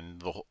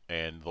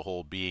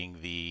whole being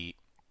the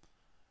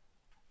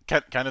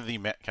kind of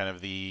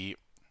the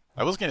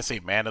I was going to say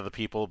man of the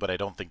people, but I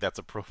don't think that's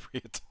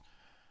appropriate.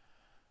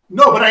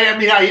 No, but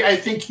I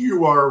think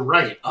you are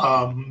right.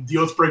 The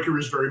Oathbreaker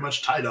is very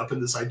much tied up in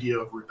this idea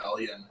of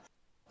rebellion,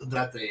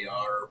 that they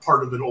are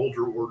part of an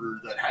older order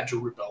that had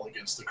to rebel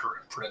against the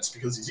current prince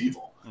because he's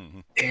evil.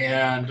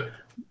 And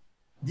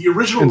the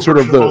original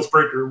version of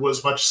Oathbreaker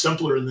was much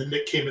simpler, and then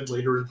Nick came in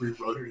later and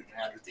rewrote it and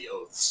added the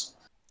oaths.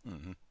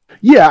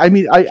 Yeah, I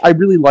mean, I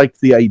really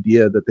liked the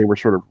idea that they were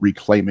sort of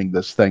reclaiming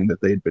this thing that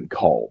they had been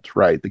called,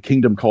 right? The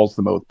kingdom calls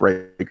them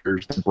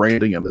Oathbreakers, the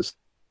branding of this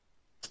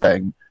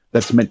thing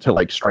that's meant to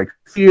like strike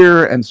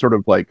fear and sort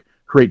of like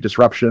create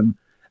disruption.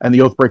 and the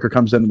Oathbreaker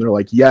comes in and they're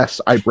like,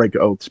 yes, I break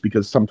oaths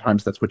because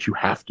sometimes that's what you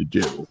have to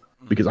do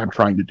because I'm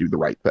trying to do the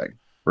right thing,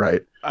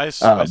 right? I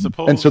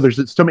suppose. And so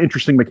there's some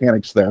interesting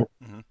mechanics there.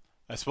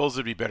 I suppose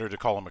it'd be better to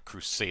call him a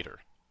crusader.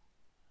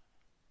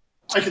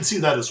 I can see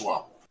that as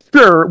well.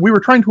 Sure, we were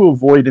trying to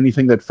avoid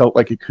anything that felt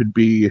like it could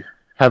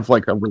have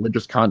like a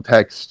religious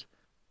context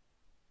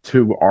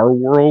to our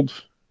world.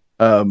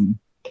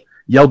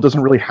 Yeld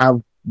doesn't really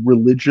have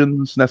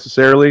religions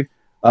necessarily.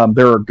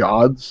 There are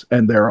gods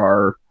and there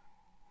are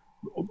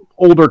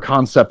older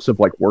concepts of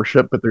like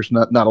worship, but there's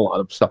not a lot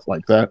of stuff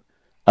like that.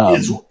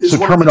 So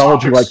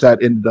terminology like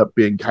that ended up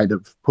being kind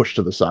of pushed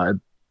to the side.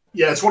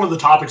 Yeah, it's one of the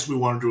topics we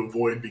wanted to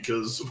avoid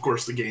because, of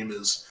course, the game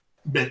is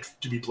meant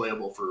to be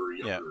playable for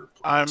younger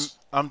players.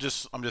 I'm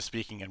just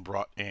speaking in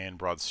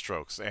broad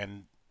strokes,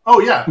 and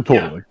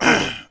Totally.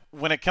 Yeah.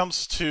 When it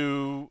comes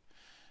to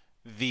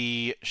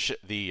the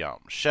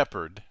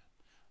shepherd,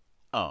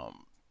 I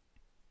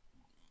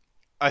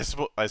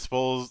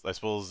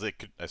suppose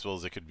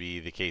it could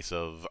be the case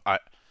of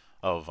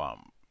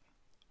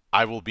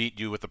I will beat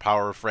you with the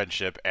power of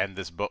friendship and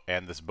this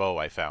bow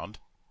I found.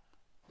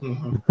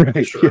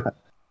 Right. Sure.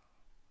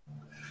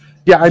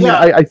 Yeah, I mean,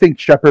 I think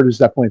Shepherd is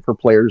definitely for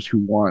players who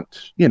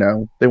want,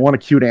 they want a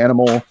cute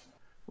animal,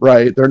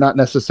 right? They're not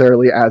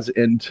necessarily as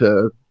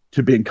into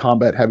being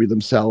combat heavy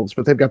themselves,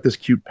 but they've got this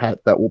cute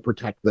pet that will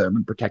protect them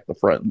and protect the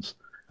friends.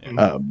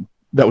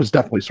 That was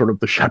definitely sort of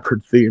the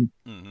Shepherd theme.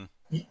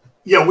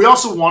 Yeah, we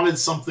also wanted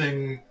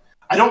something.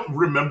 I don't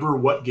remember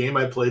what game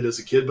I played as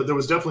a kid, but there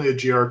was definitely a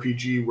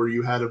JRPG where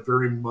you had a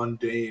very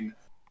mundane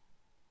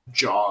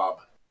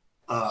job.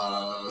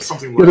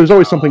 Something like, there's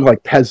always something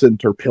like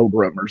peasant or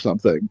pilgrim or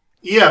something.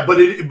 Yeah, but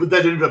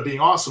that ended up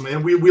being awesome,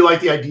 and we like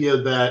the idea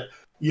that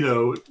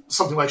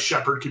something like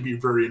Shepherd could be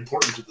very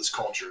important to this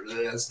culture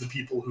as the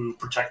people who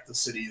protect the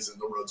cities and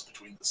the roads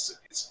between the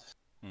cities.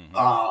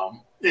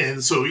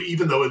 And so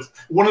even though it's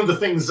one of the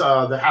things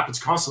that happens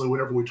constantly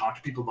whenever we talk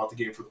to people about the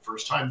game for the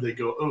first time, they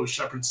go, "Oh,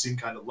 shepherds seem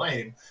kind of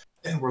lame,"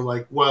 and we're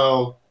like,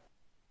 "Well,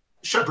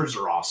 shepherds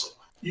are awesome.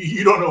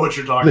 You don't know what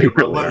you're talking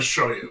about. Let us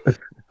show you."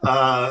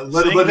 Let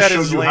us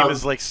show you how.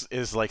 Is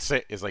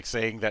like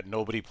saying that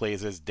nobody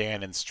plays as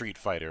Dan in Street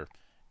Fighter,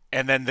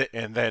 and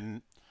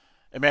then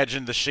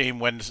imagine the shame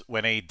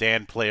when a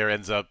Dan player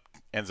ends up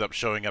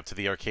showing up to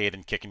the arcade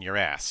and kicking your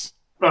ass.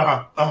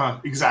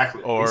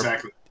 Exactly. Or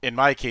exactly. In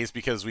my case,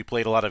 because we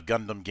played a lot of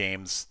Gundam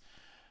games,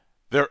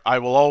 I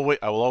will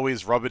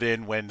always rub it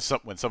in when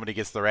somebody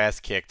gets their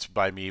ass kicked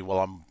by me while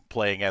I'm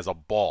playing as a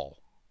ball.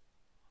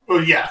 Oh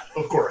yeah,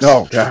 of course.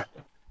 Oh god.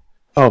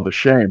 Oh, the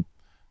shame.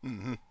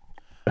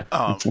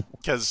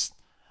 Because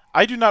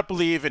I do not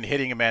believe in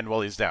hitting a man while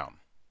he's down.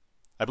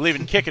 I believe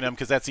in kicking him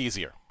because that's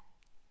easier.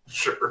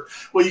 Sure.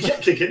 Well, you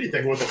can't kick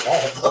anything with a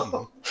ball,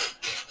 though.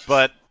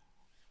 But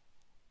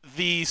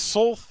the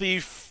Soul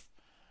Thief.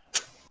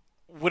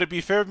 Would it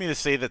be fair of me to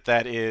say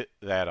that it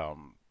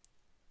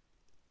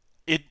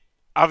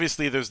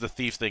obviously there's the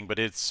thief thing, but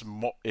it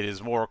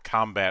is more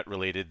combat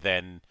related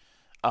than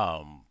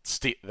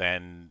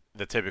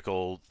the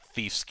typical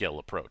thief skill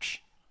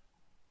approach.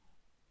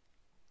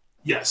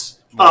 Yes,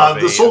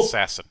 the Soul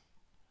Assassin.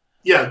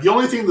 Yeah, the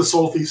only thing the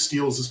Soul Thief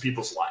steals is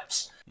people's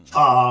lives.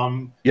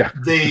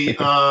 They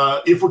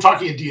if we're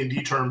talking in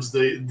D&D terms,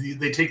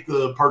 they take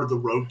the part of the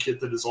rogue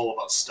kit that is all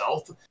about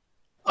stealth.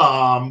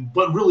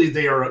 But really,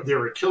 they're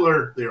a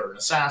killer. They are an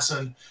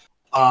assassin.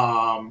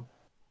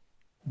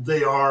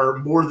 They are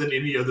more than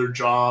any other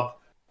job.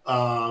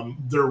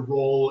 Their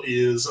role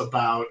is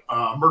about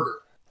murder,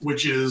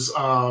 which is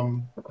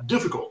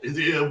difficult.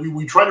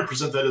 We try to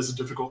present that as a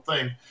difficult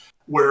thing,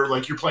 where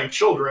like you're playing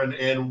children,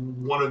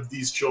 and one of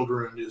these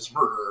children is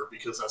murderer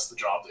because that's the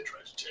job they try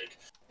to take,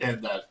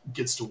 and that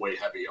gets to weigh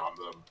heavy on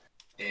them.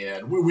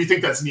 And we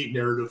think that's neat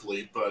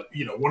narratively, but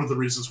one of the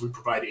reasons we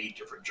provide 8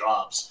 different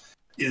jobs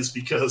is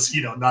because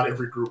not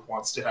every group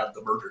wants to have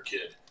the murder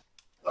kid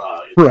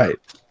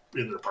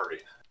in their party.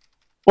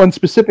 Well, and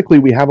specifically,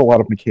 we have a lot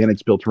of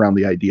mechanics built around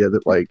the idea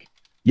that, like,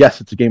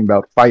 yes, it's a game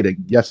about fighting.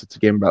 Yes, it's a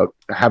game about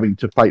having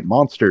to fight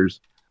monsters,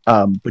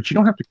 but you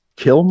don't have to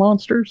kill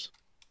monsters.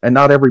 And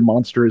not every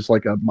monster is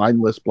like a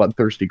mindless,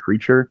 bloodthirsty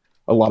creature.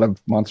 A lot of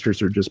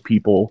monsters are just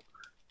people.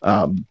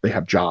 They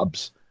have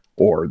jobs,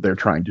 or they're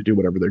trying to do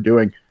whatever they're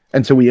doing.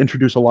 And so we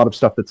introduce a lot of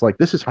stuff that's like,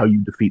 this is how you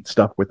defeat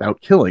stuff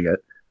without killing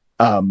it.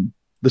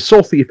 The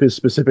Soul Thief is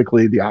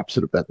specifically the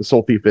opposite of that. The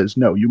Soul Thief is,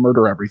 no, you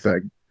murder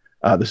everything.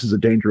 This is a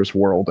dangerous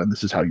world, and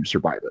this is how you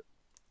survive it.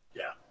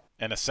 Yeah.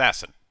 An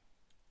assassin.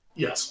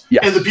 Yes.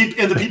 And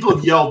the people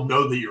of Yeld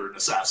know that you're an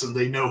assassin.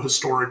 They know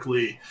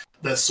historically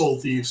that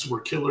Soul Thieves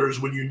were killers.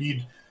 When you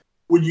need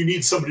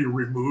somebody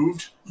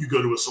removed, you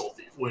go to a Soul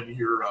Thief. When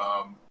your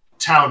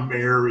town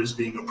mayor is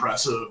being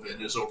oppressive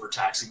and is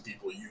overtaxing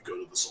people, you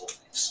go to the Soul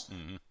Thieves.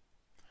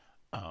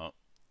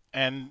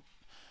 And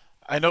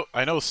I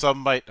know some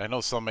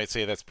might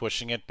say that's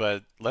pushing it,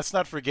 but let's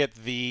not forget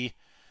the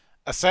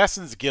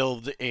Assassin's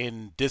Guild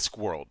in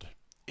Discworld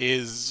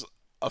is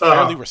a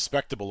fairly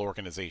respectable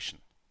organization.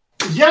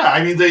 Yeah,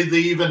 I mean they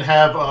even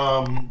have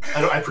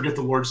I forget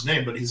the lord's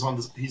name, but he's on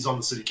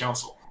the city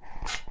council.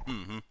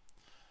 Mm-hmm.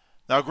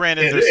 Now,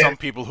 granted, And, there's and some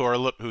people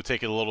who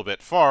take it a little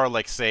bit far,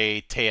 like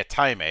say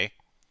Teataime,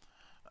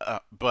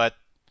 but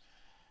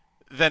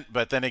then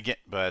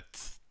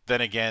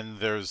again,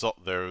 there's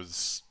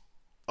also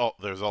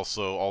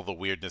all the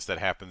weirdness that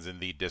happens in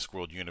the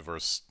Discworld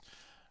universe,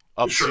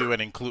 up to sure.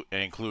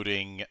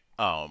 including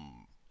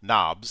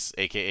Knobs,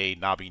 aka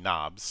Nobby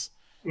Knobs.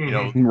 You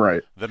know, Hmm.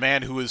 Right. the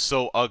man who is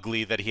so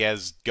ugly that he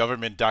has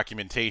government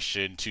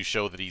documentation to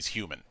show that he's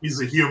human. He's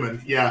a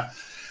human, yeah.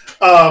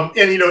 And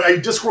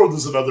Discworld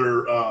is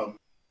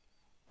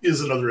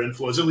another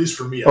influence, at least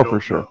for me. I Oh, for don't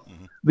sure. know.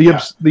 Mm-hmm.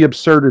 Yeah, The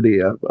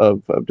absurdity of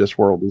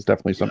Discworld is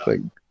definitely yeah,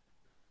 something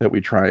that we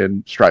try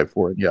and strive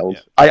for in Yeld.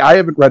 Yeah. I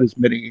haven't read as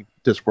many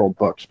Discworld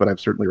books, but I've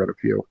certainly read a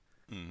few.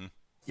 Mm-hmm.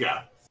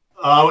 yeah.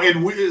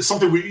 And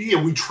something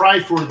we try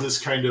for this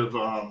kind of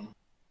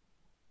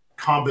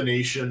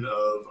combination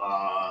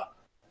of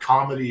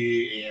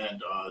comedy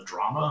and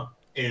drama,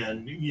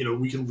 and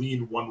we can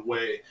lean one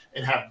way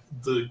and have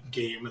the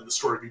game and the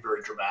story be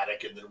very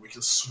dramatic, and then we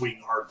can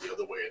swing hard the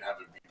other way and have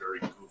it be very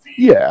goofy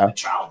Yeah. and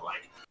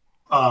childlike.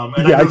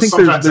 And Yeah, I I know think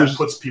sometimes there's that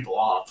puts people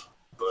off,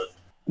 but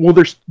well,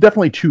 there's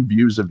definitely two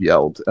views of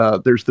Yeld.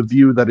 There's the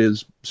view that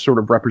is sort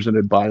of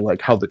represented by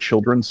like how the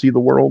children see the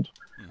world,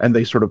 and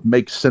they sort of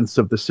make sense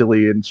of the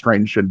silly and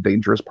strange and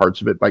dangerous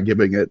parts of it by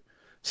giving it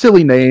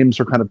silly names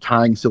or kind of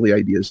tying silly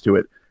ideas to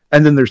it.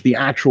 And then there's the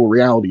actual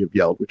reality of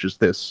Yeld, which is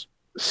this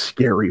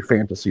scary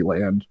fantasy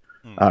land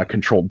Mm-hmm.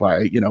 controlled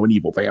by an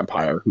evil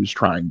vampire who's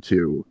trying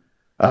to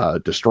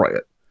destroy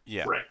it.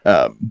 Yeah.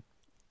 right.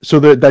 So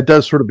that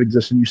does sort of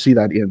exist, and you see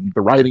that in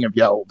the writing of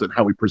Yeld and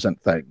how we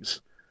present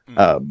things.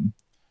 Mm-hmm.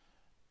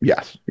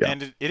 Yes, yeah.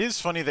 And it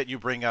is funny that you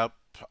bring up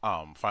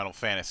Final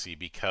Fantasy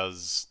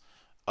because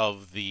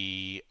of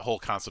the whole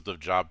concept of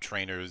job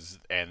trainers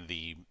and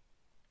the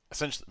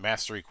essentially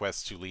mastery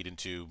quests to lead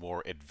into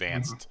more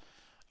advanced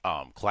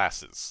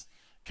classes.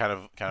 Kind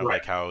of Right.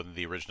 like how in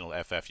the original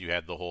FF you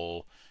had the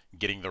whole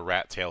getting the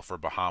rat tail for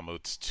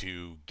Bahamut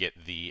to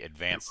get the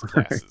advanced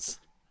classes.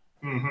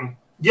 Hmm.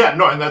 Yeah,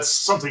 no, and that's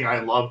something I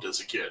loved as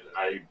a kid.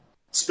 I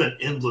spent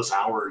endless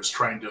hours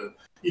trying to,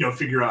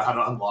 figure out how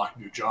to unlock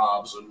new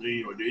jobs and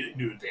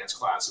new advanced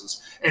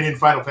classes. And in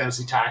Final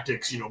Fantasy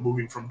Tactics,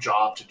 moving from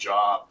job to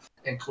job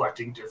and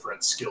collecting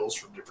different skills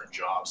from different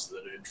jobs,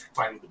 and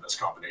finding the best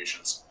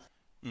combinations.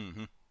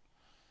 Mm-hmm.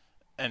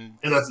 And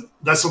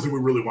that's something we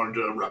really wanted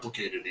to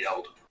replicate in the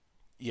Yeld.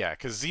 yeah,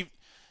 because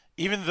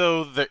even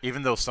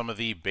though some of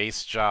the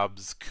base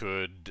jobs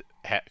could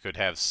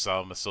have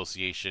some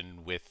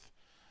association with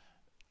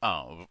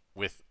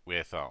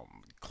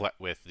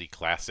with the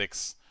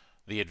classics,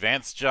 the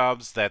advanced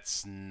jobs,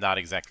 that's not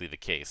exactly the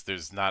case.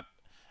 There's not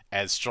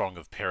as strong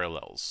of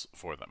parallels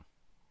for them.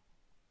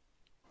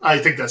 I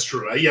think that's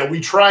true. Yeah, we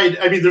tried.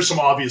 I mean, there's some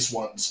obvious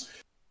ones,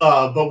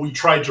 but we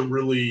tried to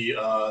really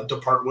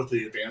depart with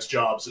the advanced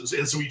jobs.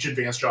 And so each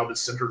advanced job is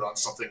centered on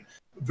something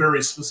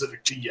very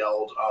specific to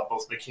Yeld,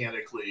 both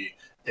mechanically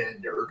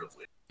and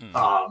narratively.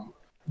 Mm.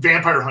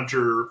 Vampire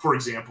Hunter, for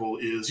example,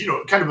 is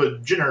kind of a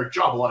generic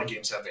job. A lot of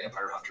games have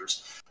vampire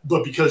hunters,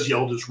 but because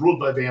Yeld is ruled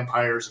by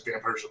vampires, and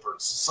vampires are part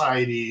of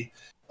society,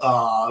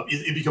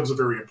 it becomes a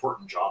very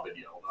important job in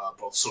Yeld,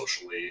 both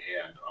socially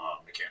and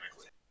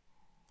mechanically.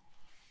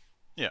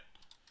 Yeah,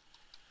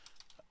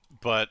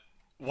 but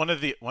one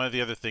of the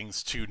other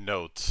things to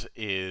note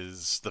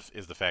is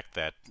the fact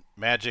that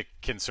magic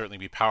can certainly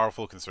be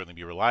powerful, can certainly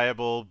be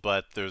reliable,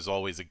 but there's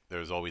always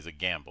a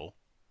gamble.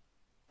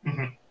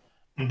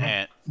 Mm-hmm. Mm-hmm.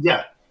 And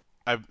yeah,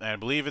 I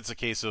believe it's a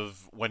case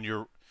of when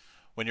you're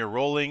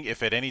rolling,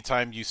 if at any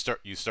time you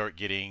start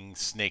getting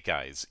snake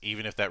eyes,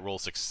 even if that roll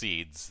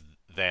succeeds,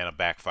 then a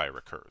backfire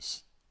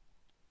occurs.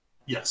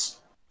 yes.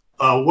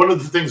 One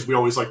of the things we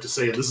always like to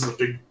say, and this is a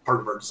big part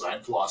of our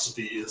design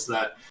philosophy, is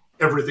that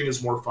everything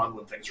is more fun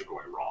when things are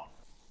going wrong.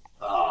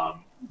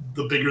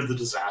 The bigger the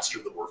disaster,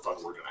 the more fun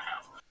we're going to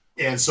have.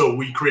 And so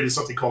we created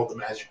something called the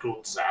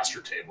Magical Disaster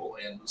Table.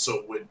 And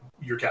so when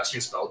you're casting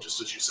a spell,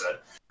 just as you said,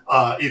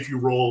 if you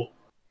roll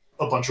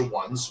a bunch of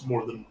ones,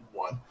 more than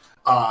one,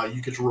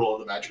 you get to roll on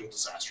the Magical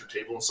Disaster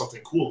Table, and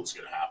something cool is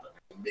going to happen.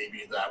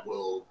 Maybe that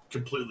will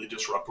completely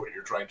disrupt what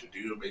you're trying to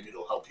do. Maybe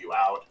it'll help you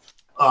out.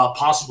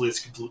 Possibly it's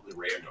completely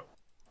random.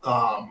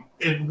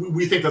 And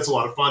we think that's a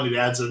lot of fun. It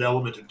adds an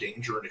element of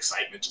danger and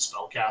excitement to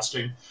spell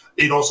casting.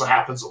 It also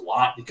happens a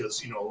lot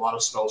because, a lot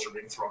of spells are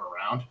being thrown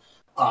around.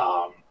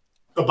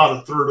 About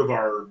a third of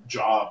our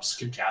jobs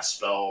can cast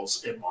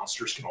spells, and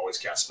monsters can always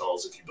cast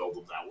spells if you build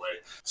them that way.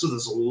 So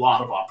there's a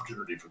lot of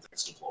opportunity for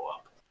things to blow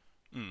up.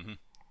 Mm-hmm.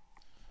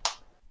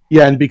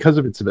 Yeah, and because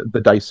of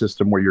the dice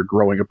system where you're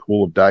growing a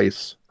pool of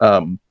dice,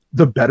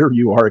 the better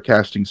you are at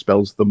casting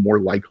spells, the more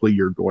likely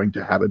you're going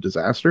to have a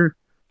disaster.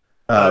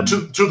 To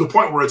the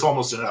point where it's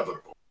almost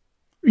inevitable.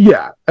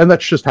 Yeah, and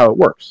that's just how it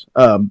works.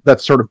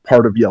 That's sort of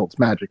part of Yeld's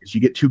magic, is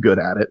you get too good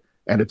at it,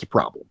 and it's a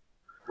problem.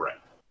 Right.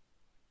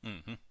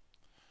 Mm-hmm.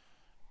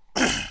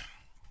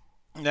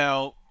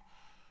 Now,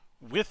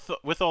 with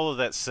all of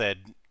that said,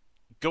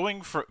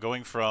 going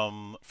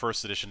from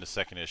first edition to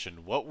second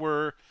edition, what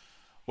were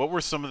what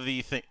were some of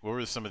the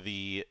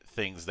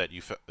things that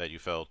you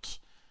felt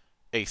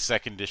a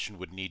second edition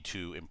would need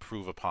to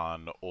improve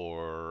upon,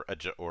 or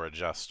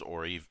adjust,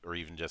 or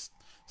even just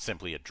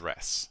simply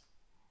address?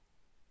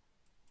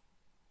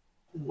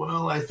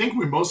 Well, I think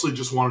we mostly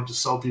just wanted to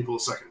sell people a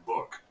second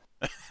book.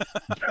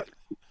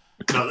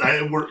 No,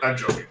 I'm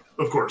joking,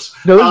 of course.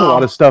 No, there's a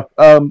lot of stuff.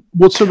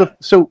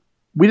 So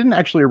we didn't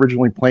actually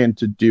originally plan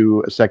to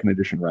do a second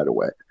edition right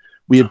away.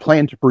 We had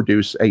planned to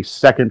produce a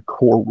second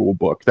core rule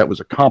book that was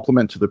a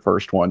complement to the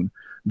first one,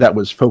 that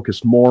was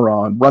focused more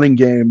on running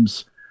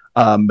games,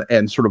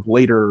 and sort of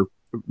later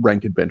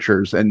rank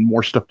adventures, and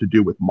more stuff to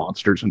do with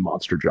monsters and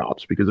monster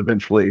jobs, because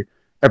eventually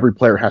every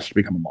player has to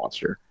become a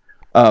monster.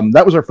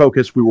 That was our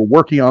focus. We were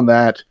working on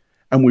that,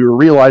 and we were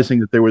realizing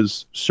that there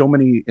was so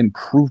many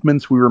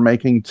improvements we were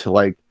making to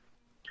like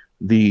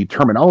the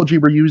terminology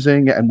we're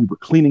using, and we were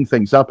cleaning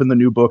things up in the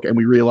new book, and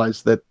we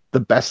realized that the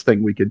best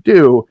thing we could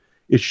do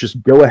is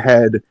just go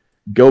ahead,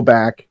 go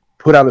back,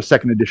 put out a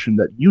second edition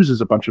that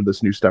uses a bunch of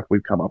this new stuff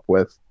we've come up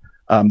with,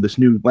 this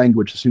new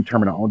language, this new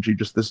terminology,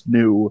 just this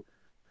new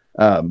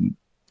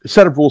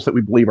set of rules that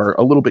we believe are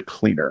a little bit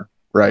cleaner,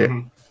 right?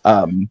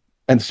 And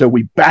so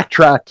we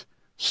backtracked,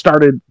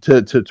 started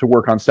to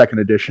work on second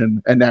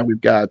edition, and now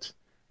we've got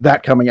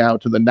that coming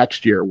out in the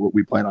next year, where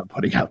we plan on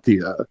putting out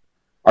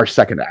our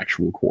second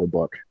actual core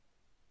book.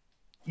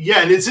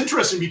 Yeah, and it's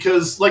interesting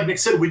because, like Nick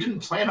said, we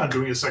didn't plan on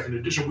doing a second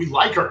edition. We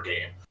like our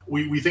game.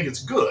 We think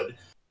it's good.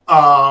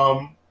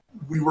 We're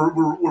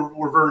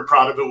very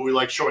proud of it. We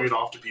like showing it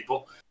off to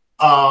people.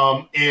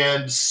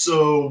 And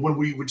so when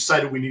we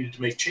decided we needed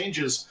to make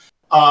changes,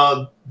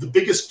 the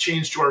biggest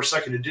change to our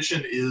second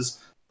edition is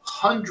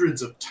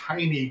hundreds of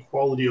tiny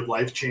quality of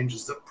life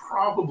changes that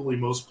probably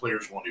most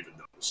players won't even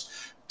notice.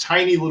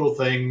 Tiny little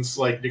things,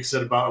 like Nick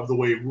said, about the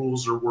way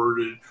rules are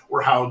worded,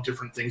 or how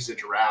different things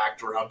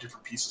interact, or how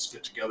different pieces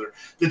fit together,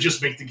 that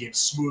just make the game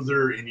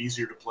smoother and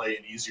easier to play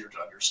and easier to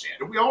understand.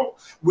 And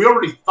we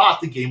already thought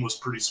the game was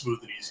pretty smooth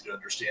and easy to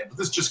understand, but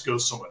this just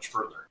goes so much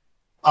further.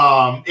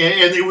 And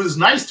it was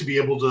nice to be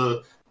able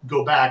to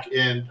go back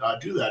and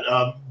do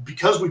that.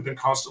 Because we've been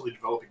constantly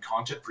developing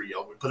content for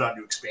Yeld, we put out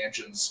new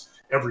expansions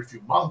every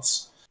few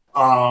months.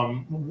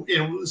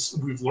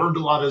 We've learned a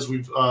lot as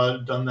we've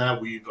done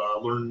that. We've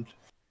learned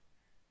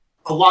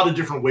a lot of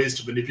different ways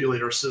to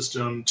manipulate our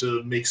system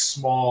to make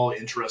small,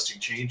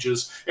 interesting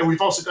changes. And we've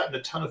also gotten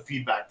a ton of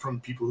feedback from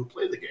people who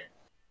play the game.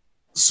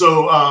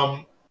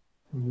 So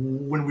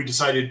when we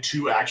decided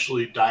to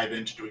actually dive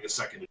into doing a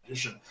second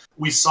edition,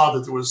 we saw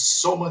that there was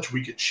so much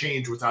we could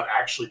change without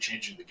actually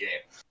changing the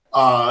game.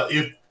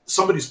 If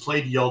somebody's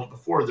played Yeld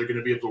before, they're going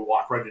to be able to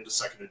walk right into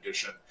second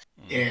edition,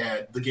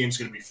 and the game's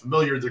going to be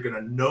familiar. They're going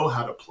to know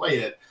how to play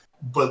it,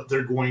 but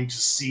they're going to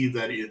see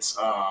that it's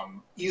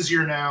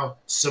easier now,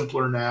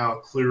 simpler now,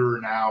 clearer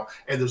now,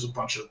 and there's a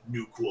bunch of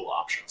new cool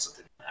options that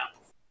they didn't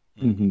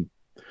have before.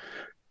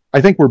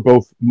 I think we're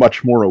both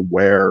much more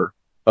aware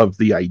of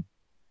the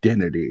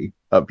identity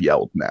of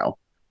Yeld now.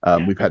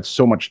 We've had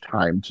so much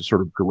time to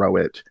sort of grow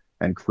it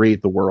and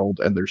create the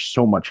world, and there's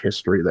so much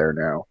history there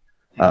now,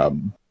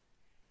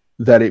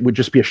 that it would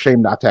just be a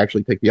shame not to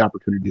actually take the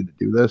opportunity to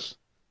do this.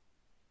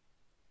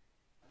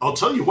 I'll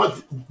tell you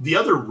what, the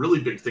other really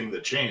big thing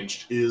that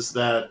changed is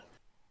that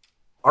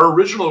our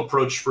original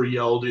approach for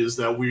Yeld is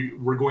that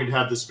we're going to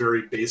have this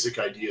very basic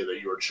idea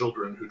that you are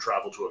children who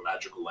travel to a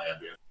magical land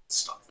and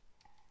stuff.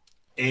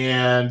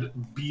 And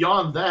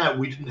beyond that,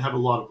 we didn't have a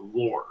lot of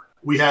lore.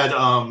 We had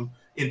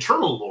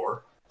internal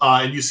lore,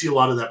 and you see a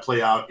lot of that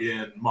play out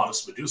in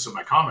Modest Medusa,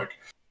 my comic,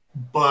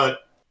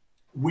 but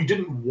we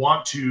didn't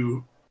want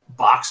to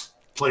box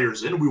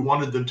players in. We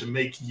wanted them to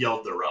make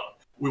Yeld their own.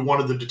 We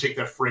wanted them to take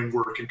that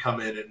framework and come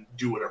in and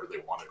do whatever they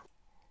wanted.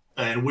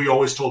 And we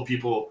always told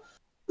people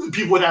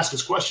would ask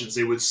us questions.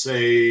 They would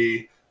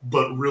say,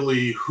 but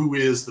really, who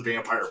is the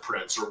Vampire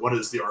Prince? Or what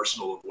is the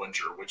Arsenal of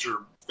Winter? Which are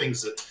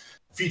things that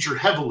feature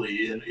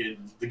heavily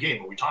in the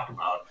game that we talk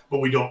about, but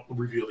we don't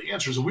reveal the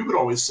answers. And we would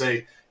always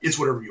say, it's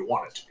whatever you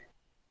want it to be.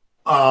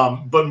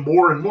 But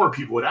more and more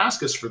people would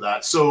ask us for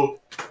that. So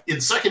in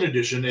second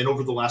edition, and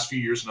over the last few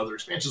years in other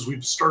expansions,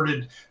 we've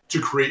started to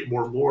create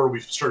more lore.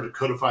 We've started to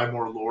codify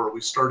more lore.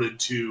 We started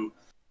to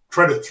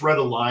try to thread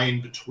a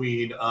line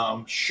between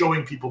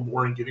showing people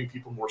more and giving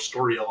people more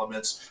story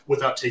elements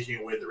without taking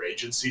away their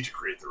agency to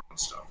create their own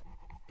stuff.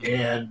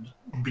 And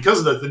because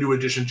of that, the new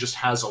edition just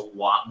has a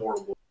lot more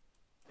lore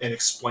and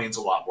explains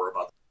a lot more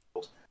about the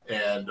world.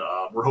 And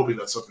we're hoping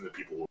that's something that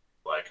people will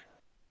like.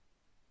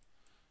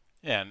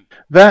 Yeah.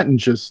 That, and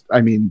just,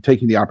 I mean,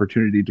 taking the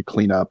opportunity to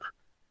clean up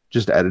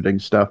just editing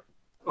stuff.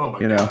 Oh my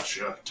gosh,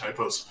 yeah,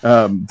 typos.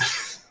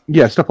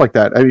 Yeah, stuff like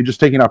that. I mean, just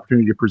taking an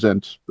opportunity to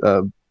present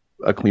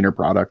a cleaner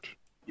product.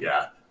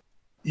 Yeah.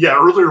 Yeah,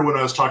 earlier when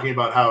I was talking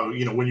about how,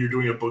 when you're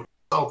doing a book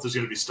yourself, there's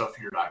going to be stuff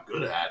you're not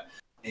good at.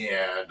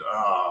 And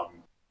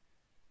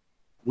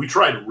we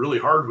tried really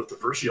hard with the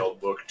first Yeld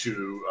book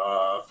to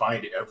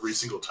find every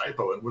single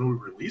typo. And when we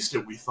released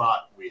it, we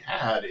thought we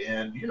had.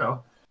 And,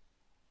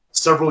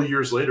 several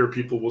years later,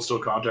 people will still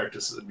contact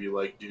us and be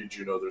like, did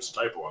you know there's a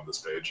typo on this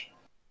page?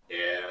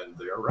 and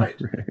they're right.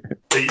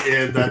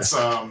 And that's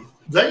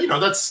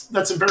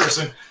that's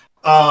embarrassing.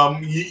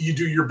 You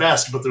do your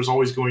best, but there's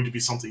always going to be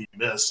something you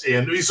miss.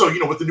 And so,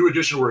 with the new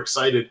edition, we're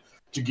excited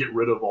to get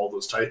rid of all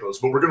those typos,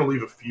 but we're going to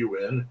leave a few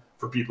in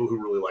for people who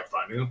really like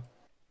finding them.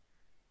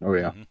 Oh,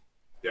 yeah.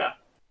 Yeah.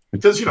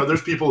 Because,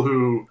 there's people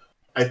who,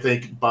 I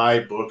think, buy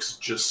books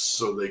just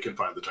so they can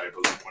find the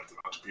typos and point them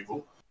out to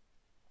people.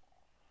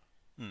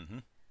 Mm-hmm.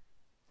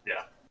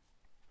 Yeah.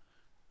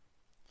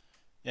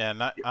 Yeah,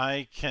 and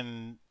I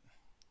can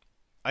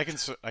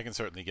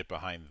certainly get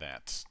behind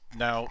that.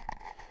 Now,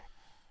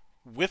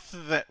 with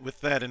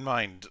that in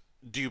mind,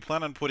 do you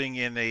plan on putting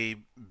in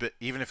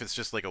even if it's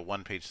just like a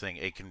one-page thing,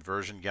 a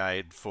conversion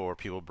guide for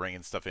people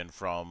bringing stuff in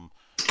from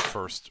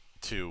first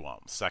to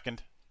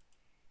second?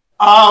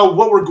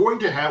 What we're going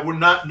to have, we're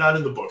not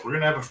in the book. We're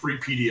going to have a free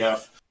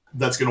PDF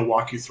that's going to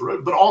walk you through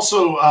it. But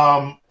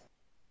also,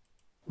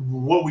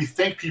 what we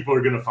think people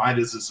are going to find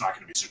is it's not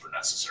going to be super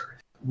necessary.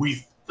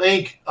 We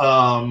think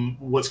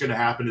what's going to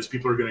happen is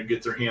people are going to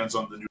get their hands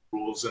on the new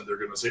rules and they're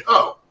going to say,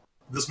 "Oh,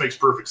 this makes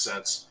perfect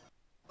sense.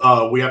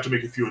 We have to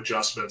make a few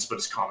adjustments, but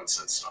it's common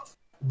sense stuff."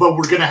 But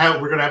we're gonna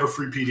have a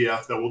free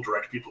PDF that we'll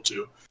direct people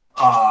to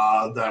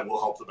that will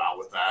help them out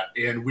with that.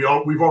 And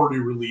we've already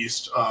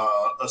released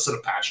a set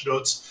of patch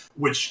notes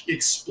which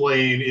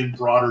explain in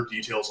broader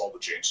details all the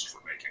changes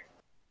we're making.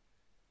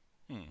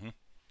 Mm-hmm.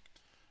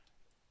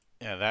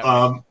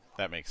 Yeah,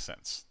 that makes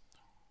sense.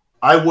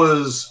 I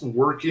was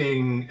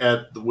working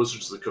at the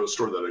Wizards of the Coast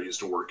store that I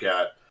used to work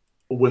at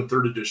when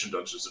 3rd edition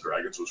Dungeons &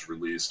 Dragons was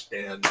released,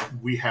 and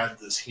we had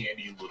this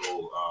handy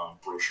little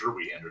brochure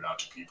we handed out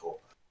to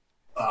people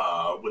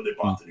when they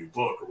bought the new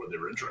book or when they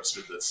were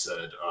interested that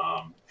said,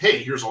 hey,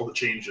 here's all the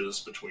changes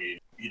between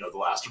the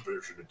last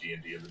version of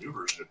D&D and the new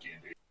version of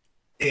D&D.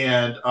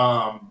 And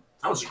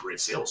that was a great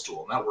sales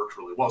tool, and that worked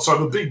really well. So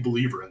I'm a big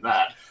believer in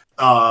that,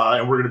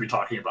 and we're going to be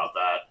talking about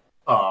that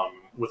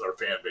with our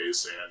fan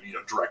base and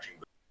directing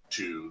them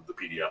to the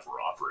PDF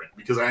we're offering,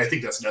 because I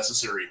think that's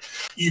necessary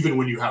even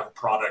when you have a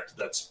product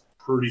that's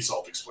pretty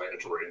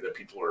self-explanatory and that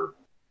people are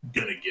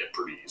going to get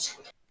pretty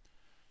easily.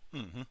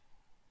 Mm-hmm.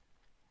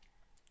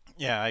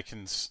 Yeah, I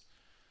can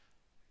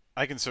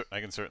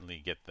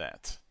certainly get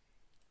that.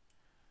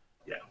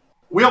 Yeah.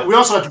 We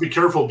also have to be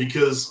careful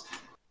because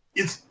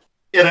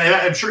and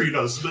I'm sure you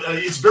know this, but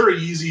it's very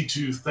easy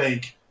to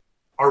think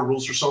our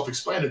rules are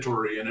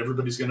self-explanatory and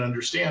everybody's going to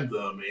understand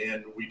them,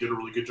 and we did a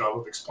really good job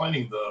of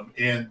explaining them,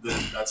 and then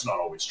that's not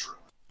always true.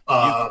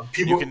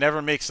 You can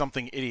never make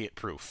something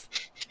idiot-proof.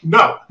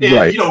 No, and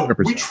right,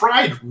 we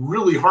tried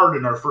really hard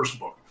in our first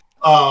book.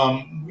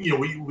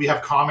 We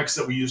have comics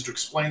that we use to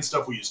explain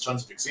stuff. We use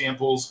tons of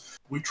examples.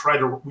 We try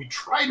to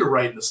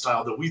write in a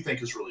style that we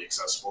think is really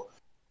accessible.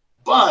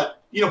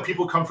 But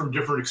people come from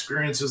different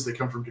experiences. They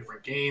come from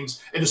different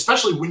games, and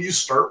especially when you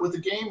start with a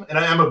game. And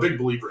I am a big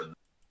believer in that.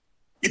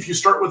 If you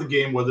start with a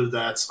game, whether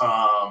that's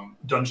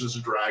Dungeons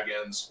and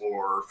Dragons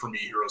or, for me,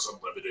 Heroes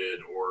Unlimited,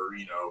 or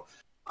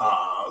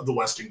the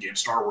Weston game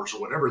Star Wars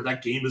or whatever,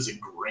 that game is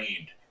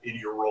ingrained in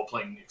your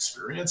role-playing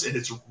experience, and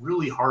it's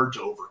really hard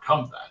to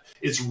overcome that.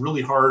 It's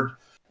really hard,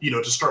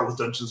 to start with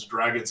Dungeons and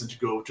Dragons and to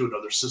go to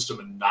another system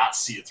and not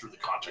see it through the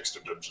context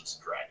of Dungeons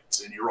and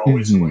Dragons. And you're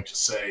always going to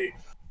say,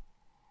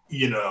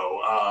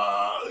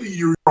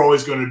 you're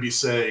always going to be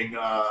saying,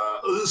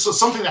 so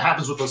something that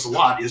happens with us a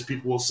lot is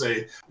people will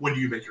say, when do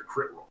you make your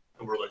crit roll?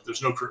 And we're like,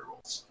 there's no crit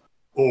rolls.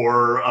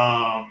 Or,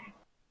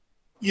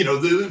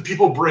 the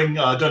people bring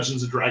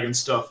Dungeons and Dragons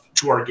stuff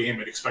to our game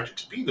and expect it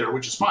to be there,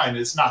 which is fine.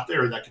 It's not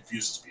there, and that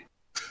confuses people.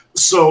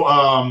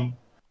 So,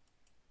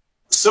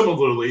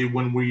 similarly,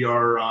 when we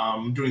are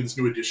doing this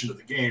new edition of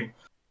the game,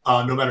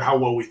 no matter how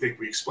well we think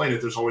we explain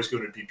it, there's always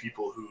going to be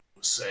people who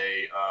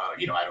say, I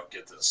don't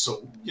get this.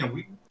 So,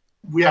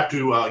 we have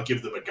to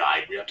give them a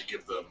guide. We have to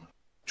give them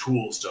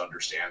tools to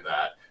understand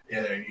that.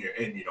 And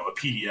a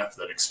PDF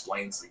that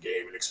explains the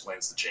game and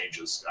explains the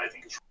changes, I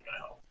think is really going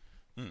to help.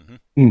 Mm-hmm.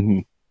 Mm-hmm.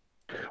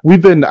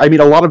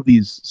 A lot of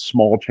these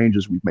small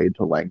changes we've made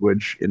to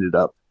language ended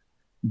up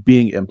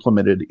being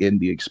implemented in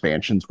the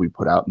expansions we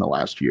put out in the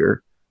last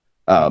year.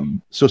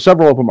 So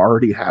several of them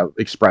already have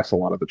expressed a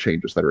lot of the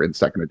changes that are in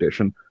 2nd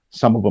edition.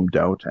 Some of them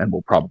don't, and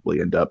we'll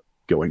probably end up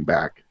going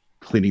back,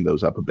 cleaning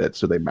those up a bit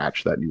so they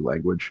match that new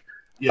language.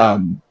 Yeah,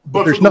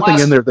 but there's nothing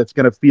in there that's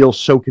going to feel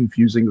so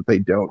confusing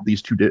that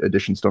these two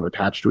editions don't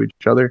attach to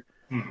each other.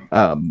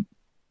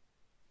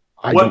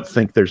 I don't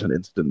think there's an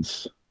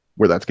instance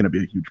where that's going to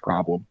be a huge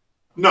problem.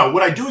 No,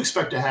 what I do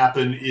expect to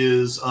happen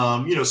is,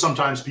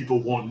 sometimes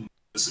people won't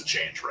notice a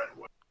change right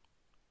away.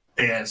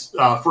 And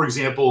for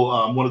example,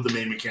 one of the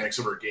main mechanics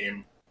of our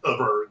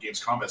game's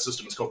combat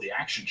system is called the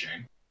action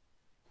chain,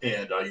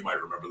 and you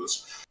might remember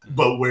this,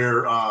 but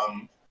where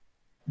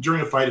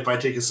during a fight, if I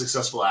take a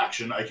successful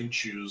action, I can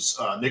choose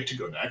Nick to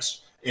go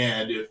next,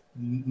 and if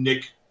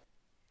Nick,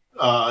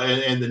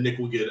 and then Nick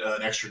will get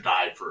an extra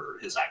die for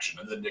his action,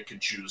 and then Nick can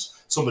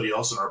choose somebody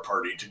else in our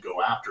party to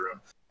go after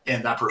him,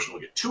 and that person will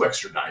get 2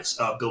 extra dice,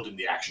 building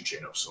the action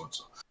chain of so and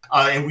so.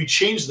 And we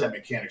changed that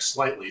mechanic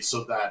slightly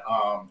so that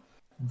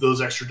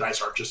those extra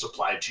dice aren't just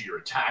applied to your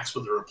attacks,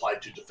 but they're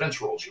applied to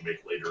defense rolls you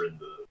make later in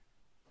the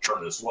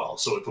turn as well.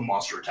 So if a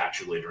monster attacks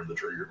you later in the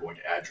turn, you're going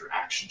to add your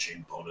action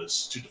chain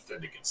bonus to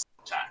defend against the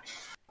attack.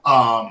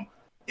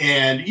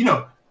 And, you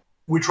know,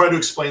 we try to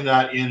explain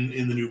that in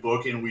the new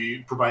book, and we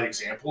provide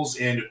examples.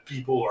 And if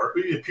people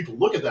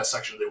look at that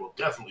section, they will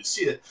definitely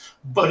see it.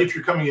 But if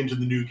you're coming into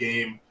the new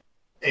game,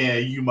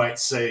 and you might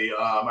say,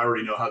 I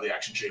already know how the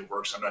action chain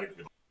works, I'm not even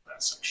going to look at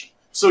that section.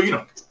 So, you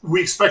know,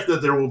 we expect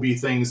that there will be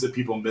things that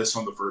people miss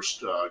on the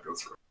first go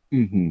through.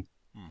 Mm-hmm.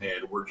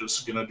 And we're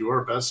just going to do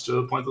our best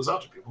to point those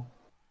out to people.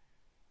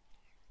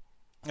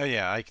 Oh,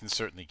 yeah, I can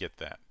certainly get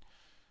that.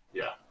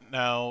 Yeah.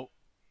 Now,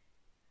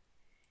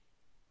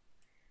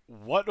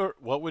 what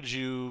would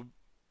you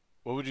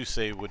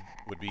say would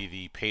be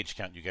the page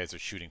count you guys are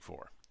shooting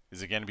for?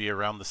 Is it going to be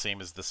around the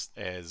same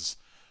as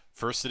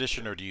first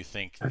edition, or do you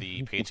think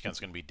the page count is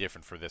going to be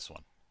different for this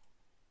one?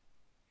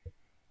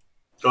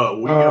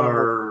 We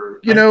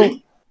are.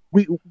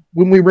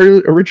 When we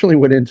originally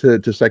went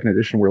into second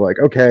edition, we're like,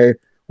 okay,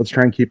 let's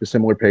try and keep a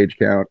similar page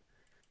count,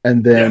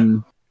 and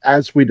then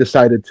as we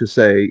decided to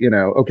say, you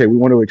know, okay, we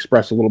want to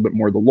express a little bit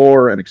more of the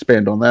lore and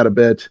expand on that a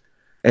bit,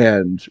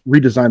 and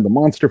redesign the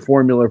monster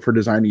formula for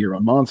designing your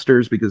own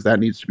monsters, because that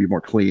needs to be more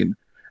clean.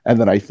 And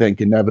then I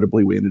think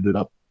inevitably we ended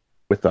up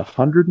with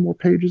 100 more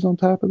pages on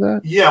top of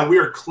that. Yeah, we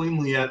are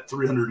cleanly at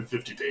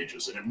 350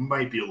 pages, and it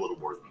might be a little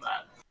more than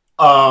that.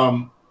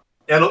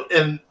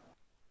 And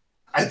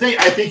I think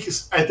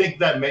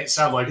that may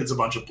sound like it's a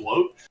bunch of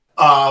bloat,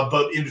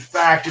 but in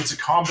fact, it's a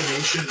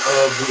combination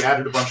of, we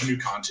added a bunch of new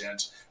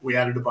content, we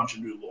added a bunch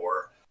of new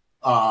lore.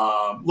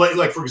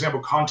 Like for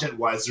example,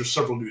 content-wise, there's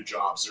several new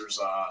jobs. There's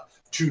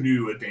 2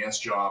 new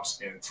advanced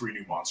jobs and 3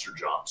 new monster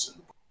jobs in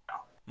the book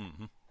now.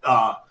 Mm-hmm.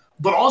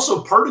 But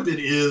also part of it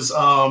is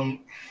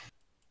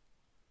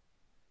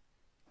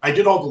I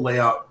did all the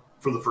layout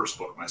for the first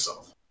book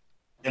myself,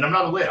 and I'm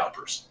not a layout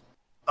person.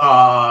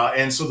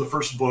 And so the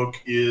first book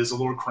is a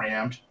little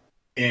crammed,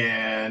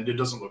 and it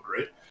doesn't look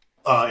great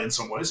in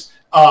some ways.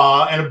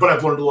 But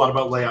I've learned a lot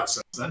about layout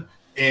since then.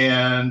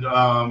 And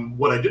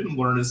what I didn't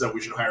learn is that we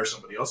should hire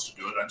somebody else to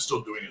do it. I'm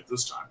still doing it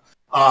this time.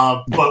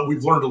 But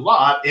we've learned a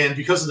lot, and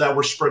because of that,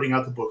 we're spreading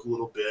out the book a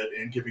little bit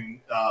and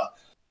giving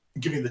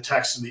the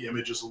text and the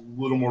images a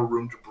little more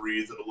room to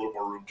breathe and a little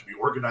more room to be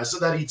organized. So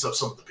that eats up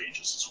some of the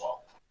pages as well.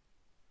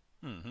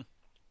 Mm-hmm.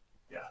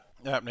 Yeah,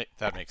 that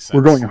makes sense.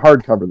 We're going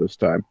hardcover this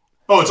time.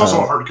 Oh, it's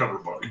also a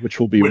hardcover book, which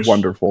will be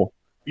wonderful.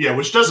 Yeah,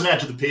 which doesn't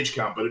add to the page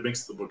count, but it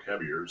makes the book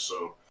heavier.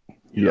 So,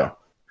 you know.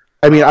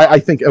 I mean, I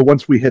think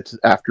once we hit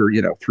after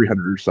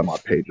 300 or some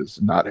odd pages,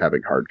 not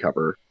having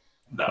hardcover,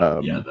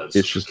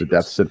 it's just a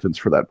death sentence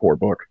for that poor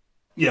book.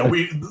 Yeah,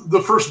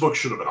 the first book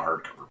should have been a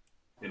hardcover,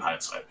 in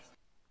hindsight.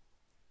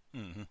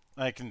 Mm-hmm.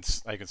 I can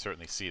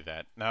certainly see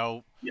that.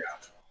 Now, yeah,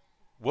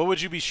 what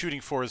would you be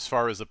shooting for as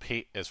far as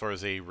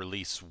a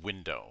release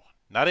window?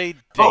 Not a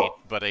date,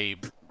 but a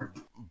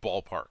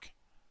ballpark.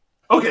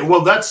 Okay,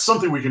 well, that's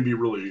something we can be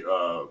really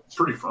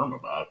pretty firm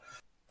about.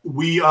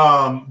 We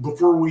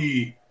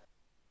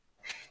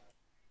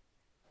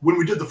when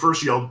we did the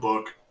first Yeld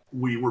book,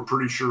 we were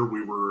pretty sure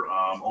we were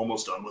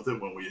almost done with it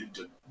when we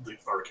did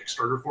our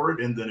Kickstarter for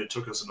it, and then it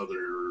took us another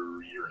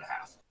year and a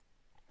half.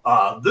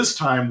 This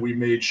time, we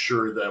made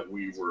sure that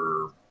we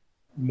were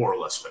more or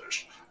less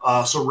finished.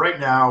 So right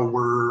now,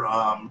 we're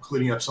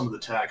cleaning up some of the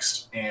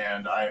text,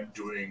 and I'm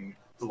doing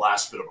the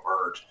last bit of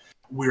art.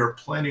 We are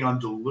planning on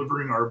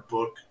delivering our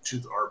book to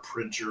our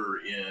printer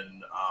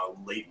in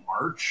late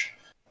March,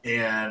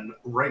 and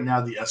right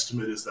now the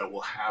estimate is that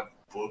we'll have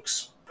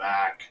books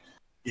back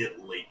in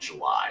late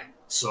July.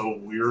 So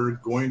we're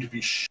going to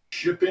be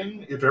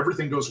shipping, if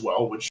everything goes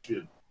well, which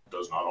it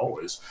does not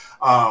always,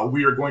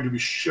 we are going to be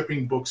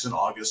shipping books in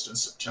August and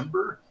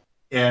September,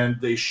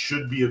 and they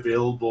should be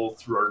available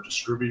through our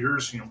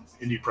distributors,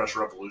 Indie Press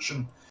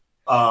Revolution,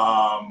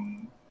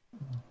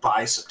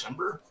 by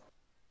September.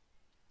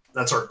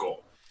 That's our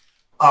goal.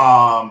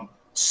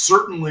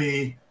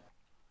 Certainly,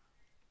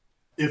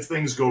 if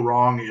things go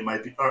wrong, it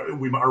might be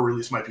our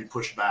release might be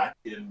pushed back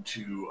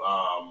into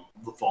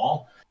the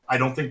fall. I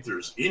don't think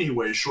there's any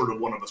way, short of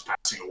one of us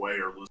passing away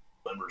or losing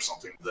a limb or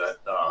something, that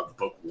the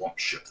book won't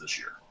ship this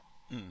year.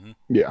 Mm-hmm.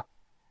 Yeah,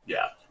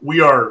 we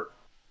are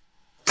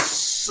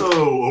so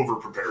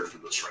over-prepared for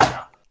this right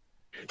now.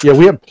 Yeah,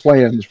 we have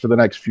plans for the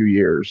next few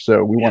years,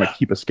 so we want to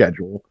keep a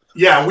schedule.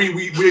 Yeah,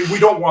 we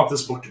don't want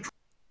this book to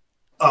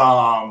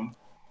drop.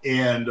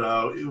 And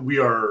we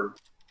are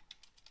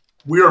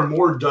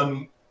more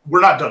done. We're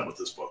not done with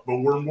this book, but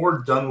we're more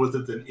done with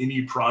it than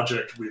any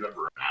project we've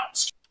ever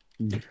announced.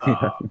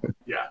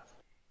 Yeah.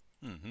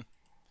 Mm-hmm.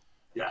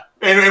 Yeah,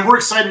 and we're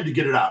excited to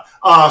get it out.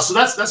 So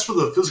that's for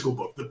the physical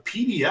book. The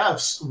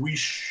PDFs we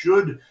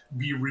should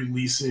be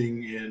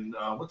releasing in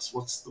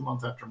what's the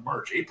month after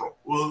March? April.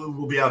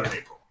 We'll be out in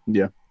April.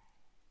 Yeah.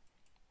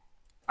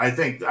 I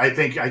think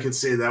I could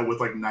say that with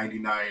like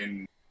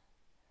 99%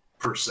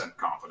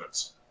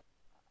 confidence.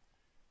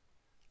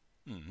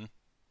 Mm-hmm.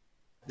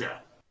 Yeah.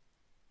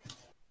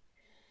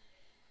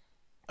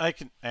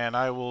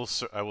 I will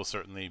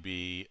certainly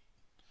be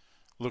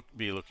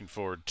be looking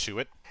forward to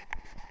it.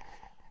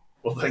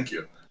 Well, thank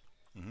you.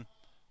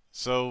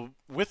 So,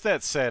 with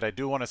that said, I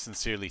do want to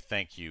sincerely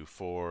thank you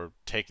for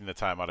taking the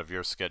time out of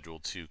your schedule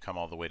to come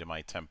all the way to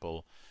my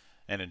temple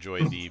and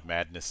enjoy the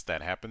madness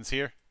that happens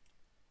here.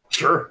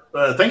 Sure.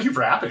 Thank you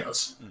for having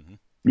us.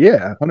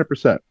 Yeah,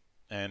 100%.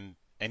 And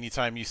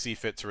anytime you see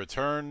fit to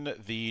return,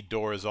 the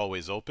door is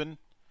always open.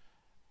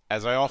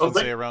 As I often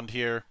say around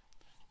here,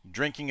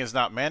 drinking is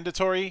not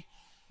mandatory,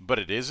 but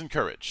it is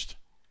encouraged.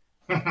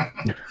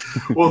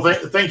 Well,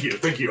 thank you.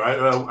 Thank you.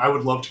 I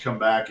would love to come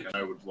back, and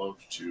I would love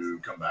to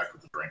come back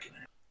with a drink in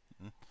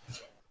hand.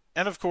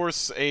 And of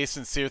course, a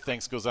sincere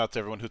thanks goes out to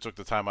everyone who took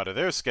the time out of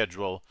their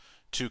schedule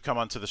to come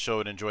onto the show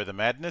and enjoy the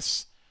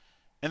madness.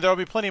 And there will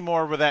be plenty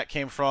more where that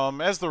came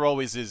from, as there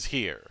always is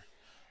here,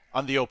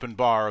 on the open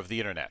bar of the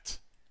internet.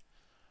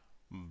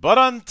 But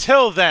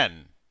until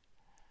then,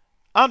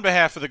 on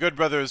behalf of the good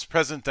brothers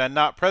present and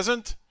not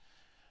present,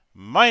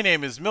 my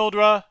name is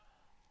Mildra,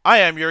 I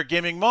am your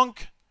gaming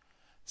monk.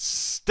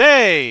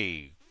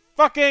 Stay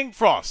fucking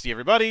frosty,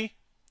 everybody!